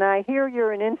 And I hear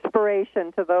you're an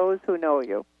inspiration to those who know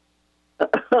you.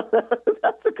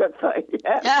 That's a good thing,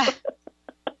 yes.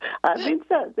 That's been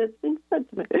said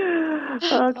to me.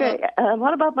 Okay,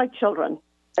 what about my children?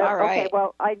 All right. Okay,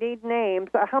 well, I need names.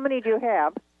 How many do you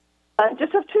have? I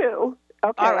just have two.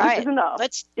 Okay. All right. Is enough.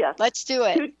 Let's do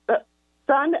it.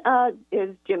 Son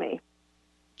is Jimmy.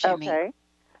 Okay.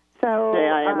 So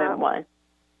J-I-M-M-Y.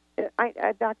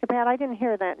 Dr. Pat, I didn't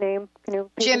hear that name. Can you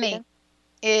repeat it Jimmy. again?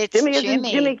 It's Jimmy. Is in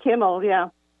Jimmy Kimmel, yeah.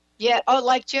 Yeah,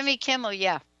 like Jimmy Kimmel,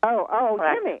 yeah. Oh,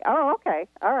 right. Jimmy. Oh, okay.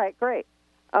 All right, great.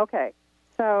 Okay.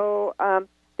 So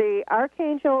the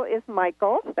Archangel is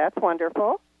Michael. That's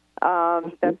wonderful.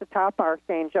 That's the top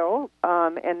Archangel,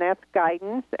 and that's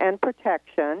guidance and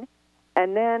protection.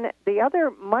 And then the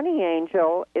other money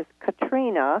angel is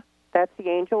Katrina. That's the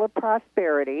angel of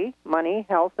prosperity, money,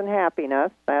 health, and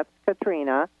happiness. That's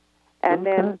Katrina. And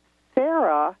then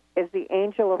Sarah is the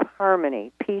angel of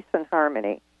harmony, peace and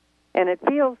harmony. And it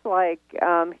feels like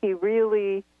he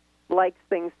really likes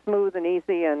things smooth and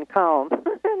easy and calm,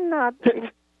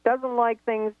 and doesn't like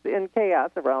things in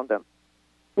chaos around him.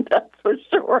 That's for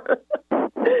sure.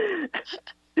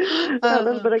 A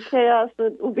little bit of chaos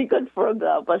will be good for him,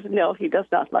 though. But no, he does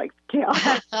not like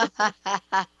chaos.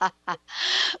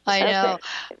 I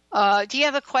know. Do you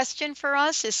have a question for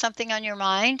us? Is something on your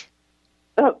mind?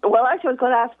 Well, actually, I was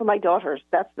going to ask for my daughters.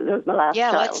 That was my last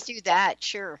child. Let's do that.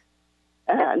 Sure.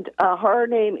 And her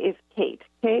name is Kate,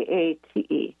 Kate.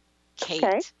 Kate.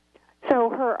 Okay. So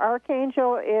her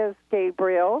Archangel is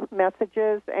Gabriel,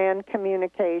 messages and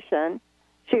communication.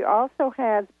 She also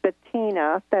has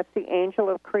Bettina, that's the angel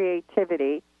of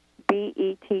creativity,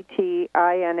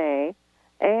 Bettina.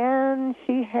 And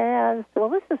she has, well,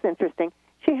 this is interesting,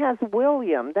 she has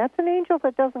William. That's an angel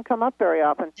that doesn't come up very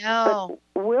often. No.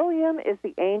 But William is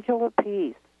the angel of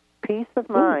peace of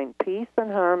mind, peace and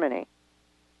harmony.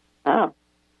 Oh.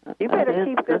 You better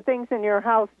keep the things in your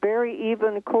house very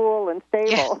even, cool, and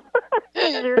stable.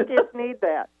 Yeah. Your kids need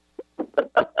that.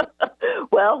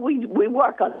 Well, we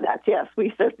work on that, yes,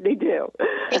 we certainly do.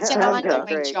 It's an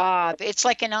ongoing job. It's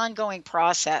like an ongoing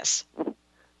process.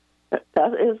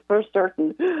 That is for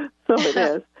certain. So it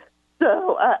is.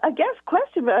 So I guess does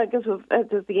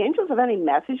the angels have any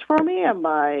message for me? Are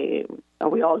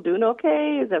we all doing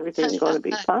okay? Is everything going to be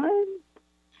fine?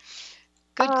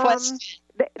 Good question.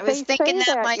 I was thinking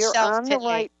that myself you're on today. the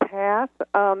right path,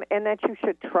 and that you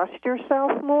should trust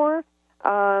yourself more.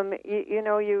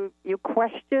 You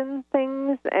question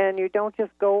things, and you don't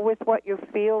just go with what you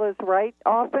feel is right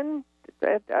often,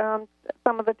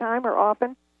 some of the time or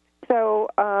often. So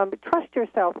trust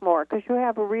yourself more, because you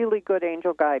have a really good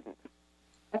angel guidance.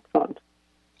 Excellent.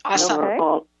 Awesome. We're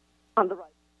all on the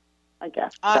right, I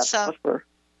guess. Awesome. That's for sure.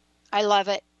 I love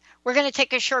it. We're going to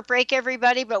take a short break,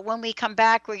 everybody, but when we come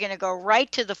back, we're going to go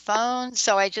right to the phone.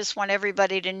 So I just want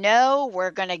everybody to know we're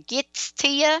going to get to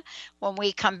you when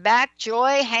we come back.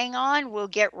 Joy, hang on. We'll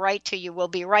get right to you. We'll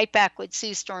be right back with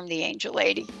Sue Storm, the Angel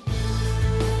Lady.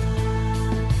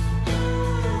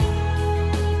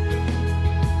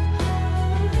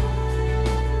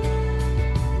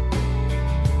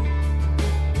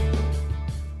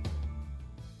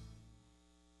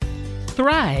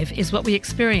 Thrive is what we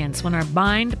experience when our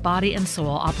mind, body, and soul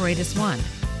operate as one.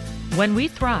 When we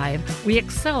thrive, we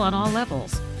excel on all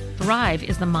levels. Thrive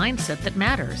is the mindset that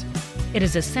matters. It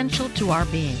is essential to our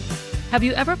being. Have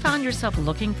you ever found yourself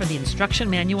looking for the instruction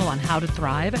manual on how to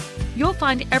thrive? You'll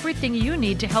find everything you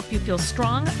need to help you feel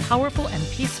strong, powerful, and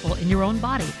peaceful in your own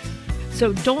body.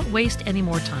 So don't waste any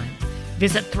more time.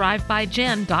 Visit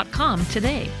thrivebyjen.com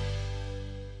today.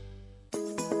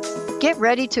 Get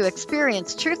ready to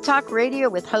experience Truth Talk Radio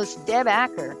with host Deb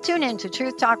Acker. Tune in to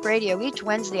Truth Talk Radio each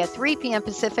Wednesday at 3 p.m.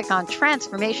 Pacific on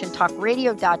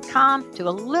TransformationTalkRadio.com to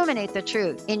illuminate the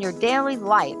truth in your daily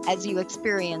life as you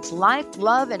experience life,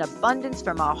 love, and abundance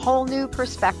from a whole new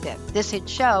perspective. This hit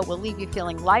show will leave you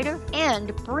feeling lighter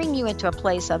and bring you into a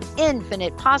place of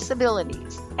infinite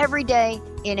possibilities every day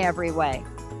in every way.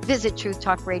 Visit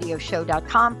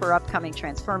TruthTalkRadioshow.com for upcoming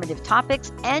transformative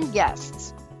topics and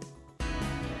guests.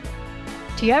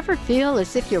 Do you ever feel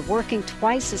as if you're working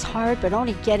twice as hard but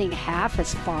only getting half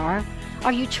as far?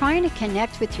 Are you trying to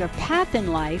connect with your path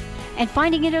in life and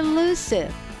finding it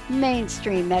elusive?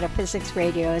 Mainstream Metaphysics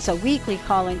Radio is a weekly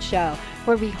call-in show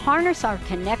where we harness our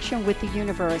connection with the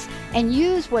universe and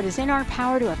use what is in our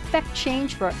power to affect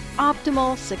change for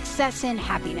optimal success and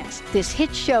happiness. This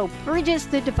hit show bridges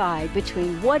the divide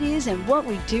between what is and what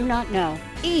we do not know.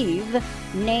 Eve,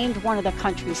 named one of the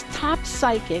country's top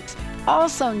psychics,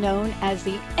 also known as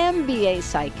the MBA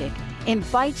Psychic,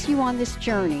 invites you on this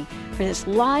journey for this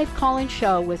live call-in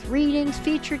show with readings,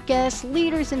 featured guests,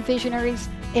 leaders, and visionaries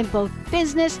in both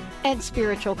business and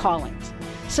spiritual callings.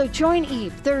 So join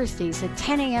Eve Thursdays at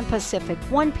 10 a.m. Pacific,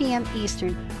 1 p.m.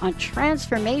 Eastern on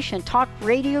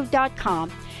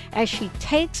TransformationTalkRadio.com as she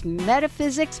takes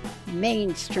metaphysics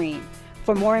mainstream.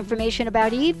 For more information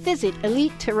about Eve, visit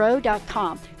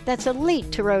EliteTarot.com. That's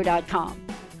EliteTarot.com.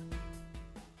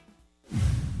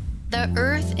 The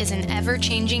Earth is an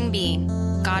ever-changing being.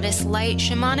 Goddess Light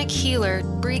Shamanic Healer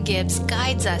Bree Gibbs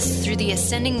guides us through the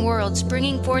ascending worlds,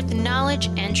 bringing forth knowledge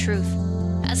and truth.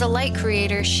 As a light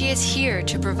creator, she is here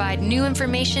to provide new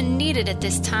information needed at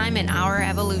this time in our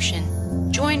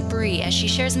evolution. Join Bree as she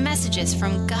shares messages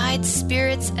from guides,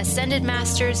 spirits, ascended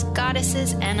masters,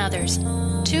 goddesses, and others.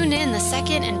 Tune in the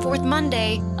second and fourth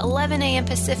Monday, 11 a.m.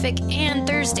 Pacific, and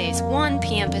Thursdays, 1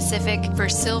 p.m. Pacific for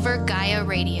Silver Gaia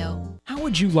Radio. How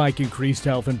would you like increased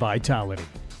health and vitality?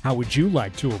 How would you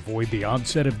like to avoid the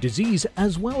onset of disease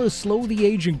as well as slow the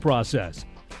aging process?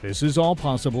 This is all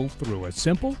possible through a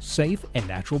simple, safe, and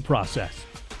natural process.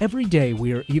 Every day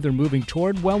we are either moving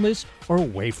toward wellness or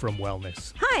away from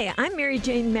wellness. Hi, I'm Mary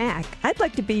Jane Mack. I'd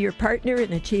like to be your partner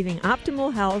in achieving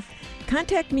optimal health.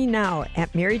 Contact me now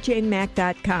at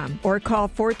maryjanemack.com or call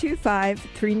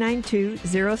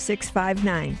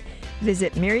 425-392-0659.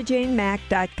 Visit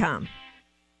maryjanemack.com.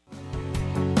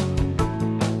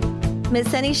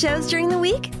 Miss any shows during the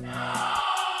week?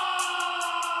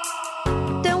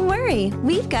 Don't worry,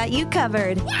 we've got you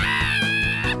covered.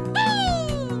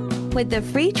 With the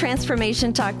free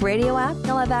Transformation Talk radio app,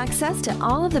 you'll have access to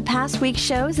all of the past week's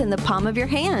shows in the palm of your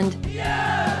hand.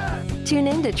 Tune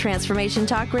in to Transformation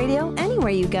Talk Radio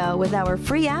anywhere you go with our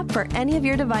free app for any of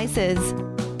your devices.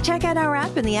 Check out our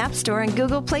app in the App Store and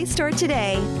Google Play Store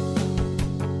today.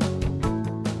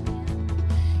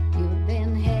 You've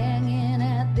been hanging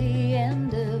at the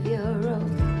end of your rope.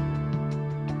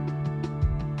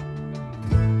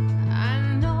 I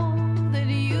know that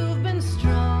you've been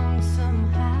strong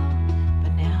somehow,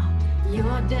 but now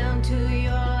you're down to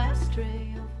your last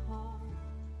ray of hope.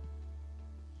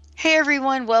 Hey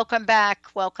everyone, welcome back.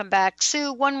 Welcome back.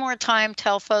 Sue, one more time,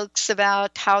 tell folks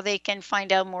about how they can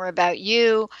find out more about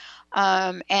you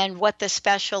and what the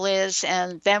special is,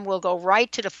 and then we'll go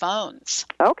right to the phones.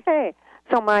 Okay.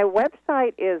 So my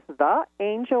website is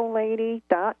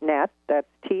theangellady.net. That's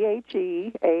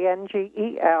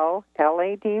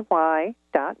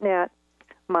TheAngelLady.net.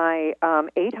 My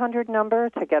 800 number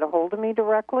to get a hold of me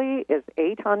directly is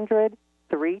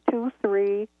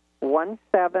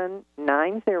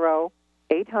 800-323-1790,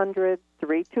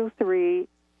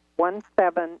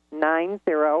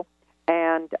 800-323-1790,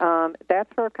 and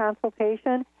that's for a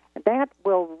consultation. That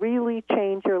will really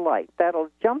change your life. That'll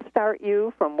jumpstart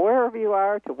you from wherever you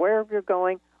are to wherever you're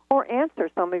going, or answer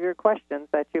some of your questions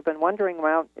that you've been wondering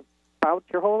about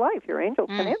your whole life. Your angels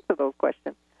can answer those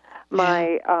questions.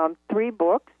 My 3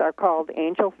 books are called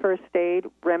Angel First Aid,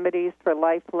 Remedies for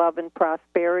Life, Love, and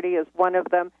Prosperity is one of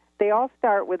them. They all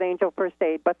start with Angel First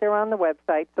Aid, but they're on the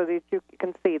website so that you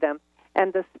can see them.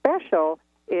 And the special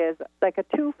is like a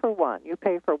 2-for-1. You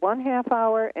pay for 1 half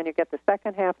hour, and you get the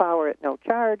second half hour at no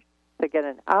charge to get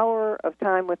an hour of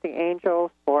time with the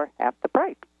angels for half the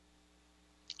price.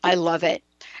 I love it.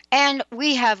 And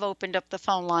we have opened up the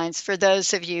phone lines for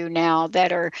those of you now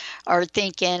that are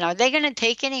thinking, are they going to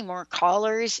take any more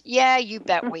callers? Yeah, you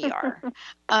bet we are.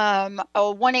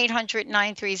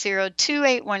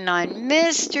 1-800-930-2819.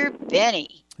 Mr.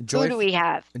 Benny, Joy, who do we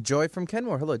have? Joy from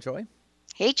Kenmore. Hello, Joy.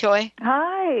 Hey, Joy.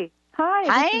 Hi,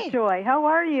 this is Joy. How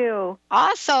are you?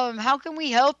 Awesome. How can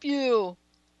we help you?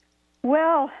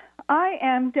 Well, I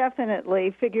am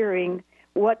definitely figuring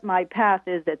what my path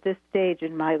is at this stage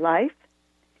in my life,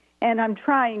 and I'm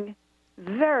trying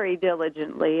very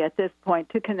diligently at this point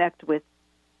to connect with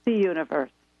the universe.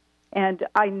 And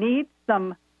I need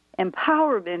some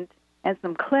empowerment and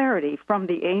some clarity from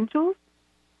the angels.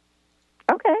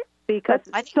 Okay. Because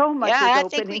so much is opening. I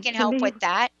think we can help with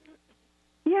that.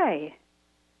 Yay.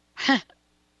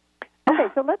 Okay,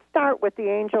 so let's start with the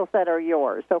angels that are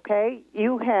yours, okay?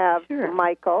 You have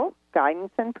Michael,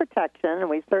 guidance and protection, and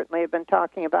we certainly have been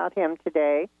talking about him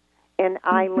today. And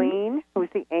Eileen,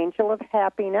 who's the angel of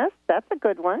happiness. That's a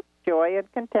good one. Joy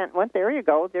and contentment. There you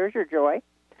go. There's your joy.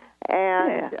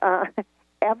 And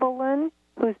Evelyn,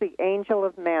 who's the angel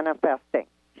of manifesting.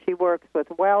 She works with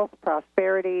wealth,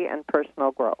 prosperity, and personal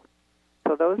growth.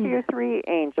 So those are your 3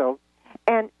 angels.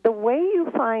 And the way you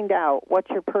find out what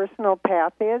your personal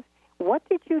path is, what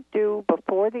did you do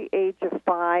before the age of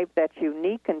 5 that's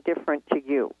unique and different to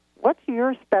you? What's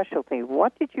your specialty?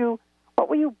 What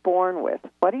were you born with?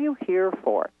 What are you here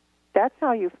for? That's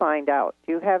how you find out.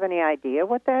 Do you have any idea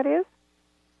what that is?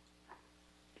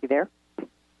 You there?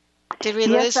 Did we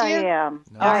lose you? Yes, I am.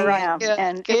 No. I am. Good,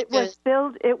 and it was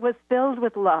filled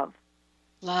with love.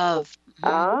 Love.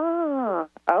 Ah,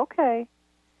 okay.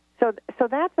 So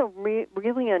that's a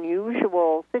really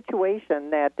unusual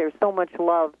situation that there's so much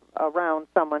love around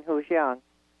someone who's young.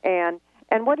 And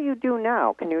what do you do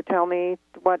now? Can you tell me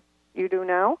what you do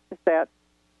now? Is that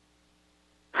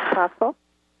possible?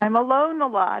 I'm alone a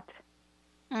lot.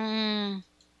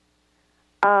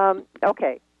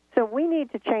 Okay, so we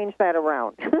need to change that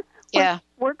around. Yeah.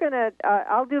 We're going to,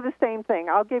 I'll do the same thing.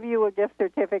 I'll give you a gift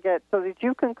certificate so that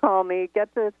you can call me,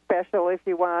 get the special if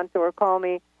you want, or call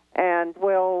me, and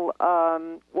we'll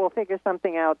figure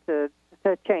something out to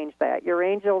change that. Your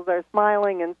angels are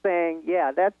smiling and saying,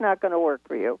 yeah, that's not going to work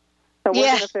for you. So we're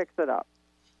going to fix it up.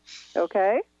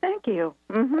 Okay? Thank you.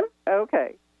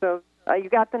 Okay. So you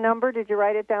got the number? Did you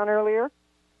write it down earlier?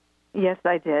 Yes,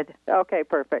 I did. Okay,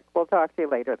 perfect. We'll talk to you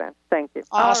later then. Thank you.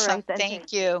 Awesome. All right, then.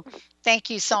 Thank you. Thank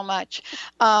you so much.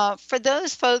 For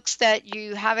those folks that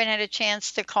you haven't had a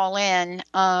chance to call in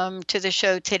to the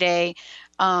show today,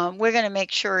 we're going to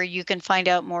make sure you can find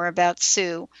out more about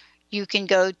Sue. You can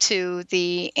go to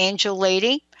the Angel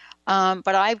Lady, but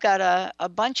I've got a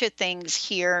bunch of things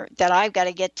here that I've got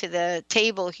to get to the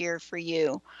table here for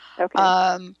you.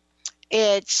 Okay.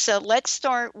 Let's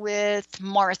start with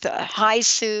Martha. Hi,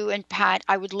 Sue and Pat.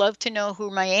 I would love to know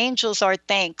who my angels are.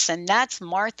 Thanks. And that's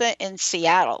Martha in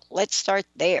Seattle. Let's start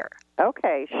there.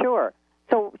 Okay, sure.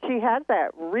 So she has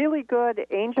that really good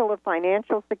angel of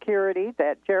financial security,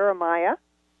 that Jeremiah.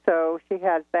 So she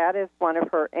has that as one of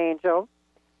her angels.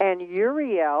 And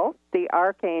Uriel, the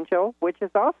archangel, which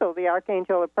is also the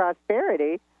archangel of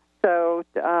prosperity. So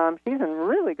she's in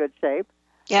really good shape.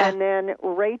 Yeah. And then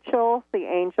Rachel, the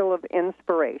angel of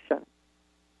inspiration.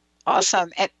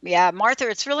 Awesome. Yeah, Martha,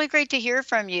 it's really great to hear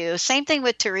from you. Same thing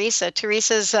with Teresa.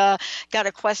 Teresa's got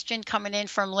a question coming in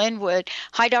from Linwood.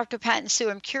 Hi, Dr. Pat and Sue.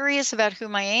 I'm curious about who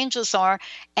my angels are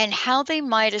and how they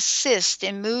might assist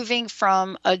in moving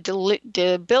from a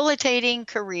debilitating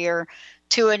career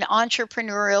to an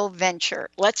entrepreneurial venture.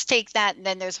 Let's take that, and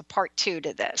then there's a part 2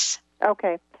 to this.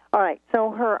 Okay. All right,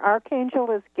 so her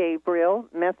archangel is Gabriel,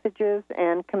 messages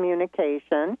and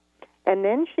communication. And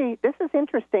then this is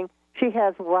interesting, she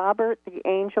has Robert, the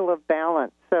angel of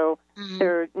balance. So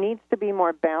there needs to be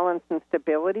more balance and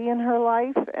stability in her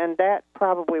life, and that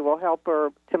probably will help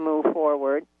her to move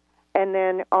forward. And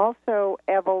then also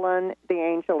Evelyn, the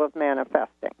angel of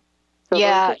manifesting.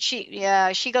 So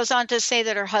she goes on to say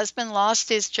that her husband lost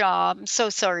his job. I'm so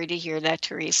sorry to hear that,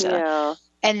 Teresa. Yeah.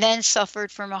 And then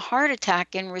suffered from a heart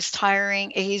attack and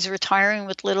he's retiring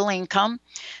with little income.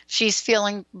 She's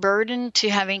feeling burdened to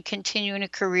having continuing a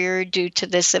career due to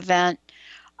this event.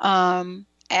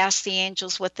 Ask the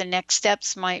angels what the next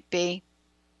steps might be.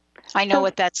 I know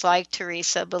what that's like,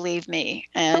 Teresa, believe me.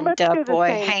 And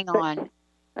hang on.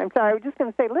 I'm sorry, I was just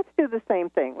going to say, let's do the same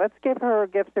thing. Let's give her a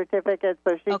gift certificate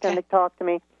so she can talk to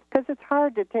me. Because it's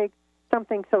hard to take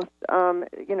something so,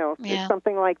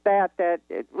 something like that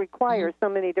it requires so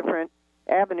many different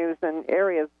avenues and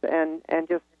areas and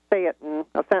just say it in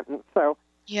a sentence. So,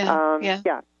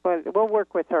 we'll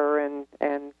work with her and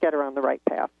get her on the right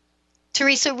path.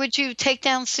 Teresa, would you take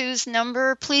down Sue's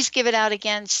number? Please give it out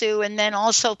again, Sue, and then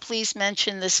also please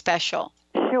mention the special.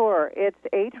 Sure. It's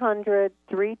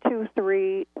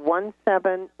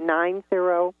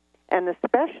 800-323-1790, and the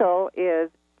special is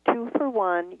 2 for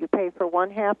 1. You pay for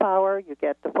 1 half hour, you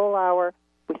get the full hour.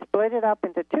 We split it up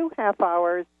into 2 half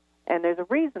hours, and there's a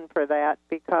reason for that,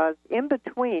 because in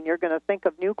between you're going to think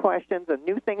of new questions and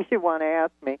new things you want to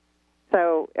ask me.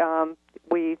 So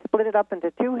we split it up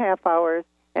into 2 half hours,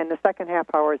 and the second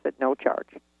half hour is at no charge.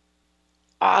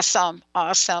 Awesome.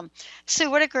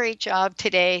 Sue, what a great job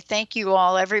today. Thank you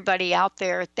all, everybody out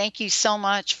there. Thank you so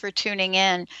much for tuning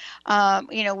in.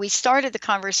 We started the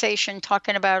conversation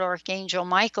talking about Archangel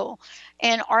Michael,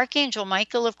 and Archangel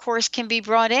Michael, of course, can be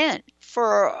brought in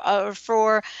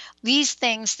for these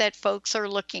things that folks are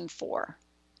looking for.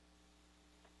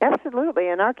 Absolutely.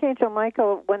 And Archangel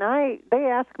Michael, when they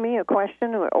ask me a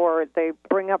question or they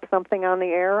bring up something on the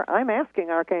air, I'm asking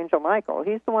Archangel Michael.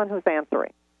 He's the one who's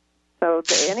answering. So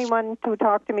anyone who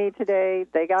talked to me today,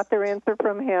 they got their answer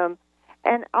from him.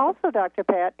 And also, Dr.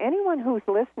 Pat, anyone who's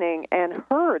listening and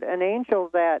heard an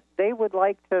angel that they would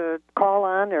like to call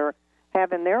on or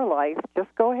have in their life,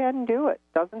 just go ahead and do it.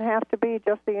 Doesn't have to be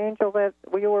just the angel that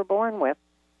we were born with.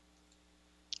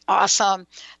 Awesome.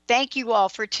 Thank you all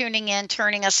for tuning in,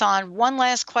 turning us on. One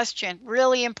last question,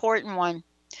 really important one.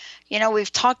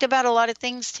 We've talked about a lot of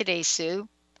things today, Sue.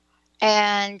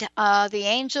 And the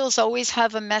angels always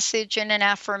have a message and an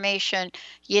affirmation,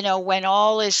 when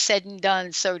all is said and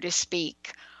done, so to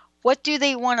speak. What do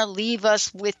they want to leave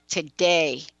us with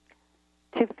today?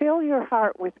 To fill your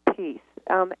heart with peace.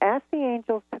 Ask the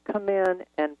angels to come in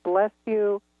and bless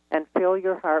you and fill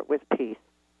your heart with peace.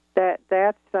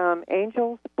 That's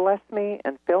angels, bless me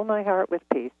and fill my heart with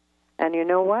peace. And you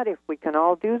know what? If we can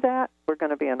all do that, we're going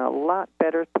to be in a lot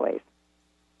better place.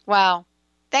 Wow.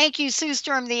 Thank you, Sue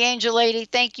Storm, the Angel Lady.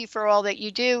 Thank you for all that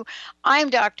you do. I'm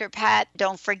Dr. Pat.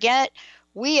 Don't forget,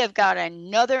 We have got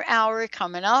another hour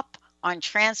coming up on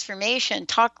Transformation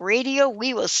Talk Radio.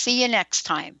 We will see you next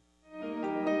time.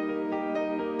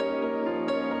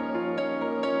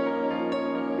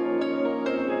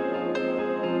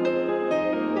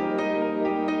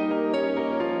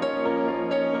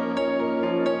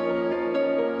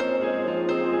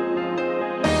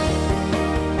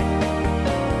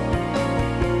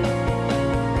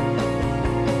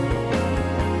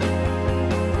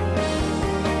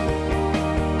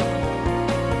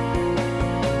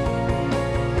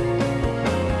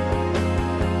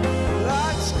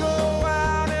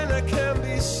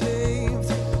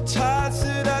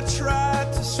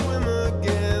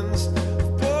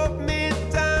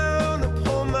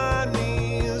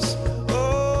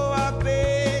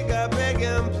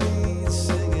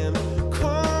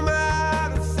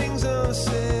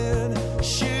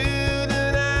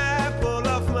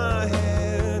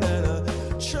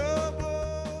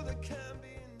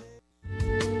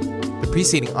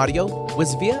 Preceding audio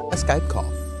was via a Skype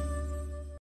call.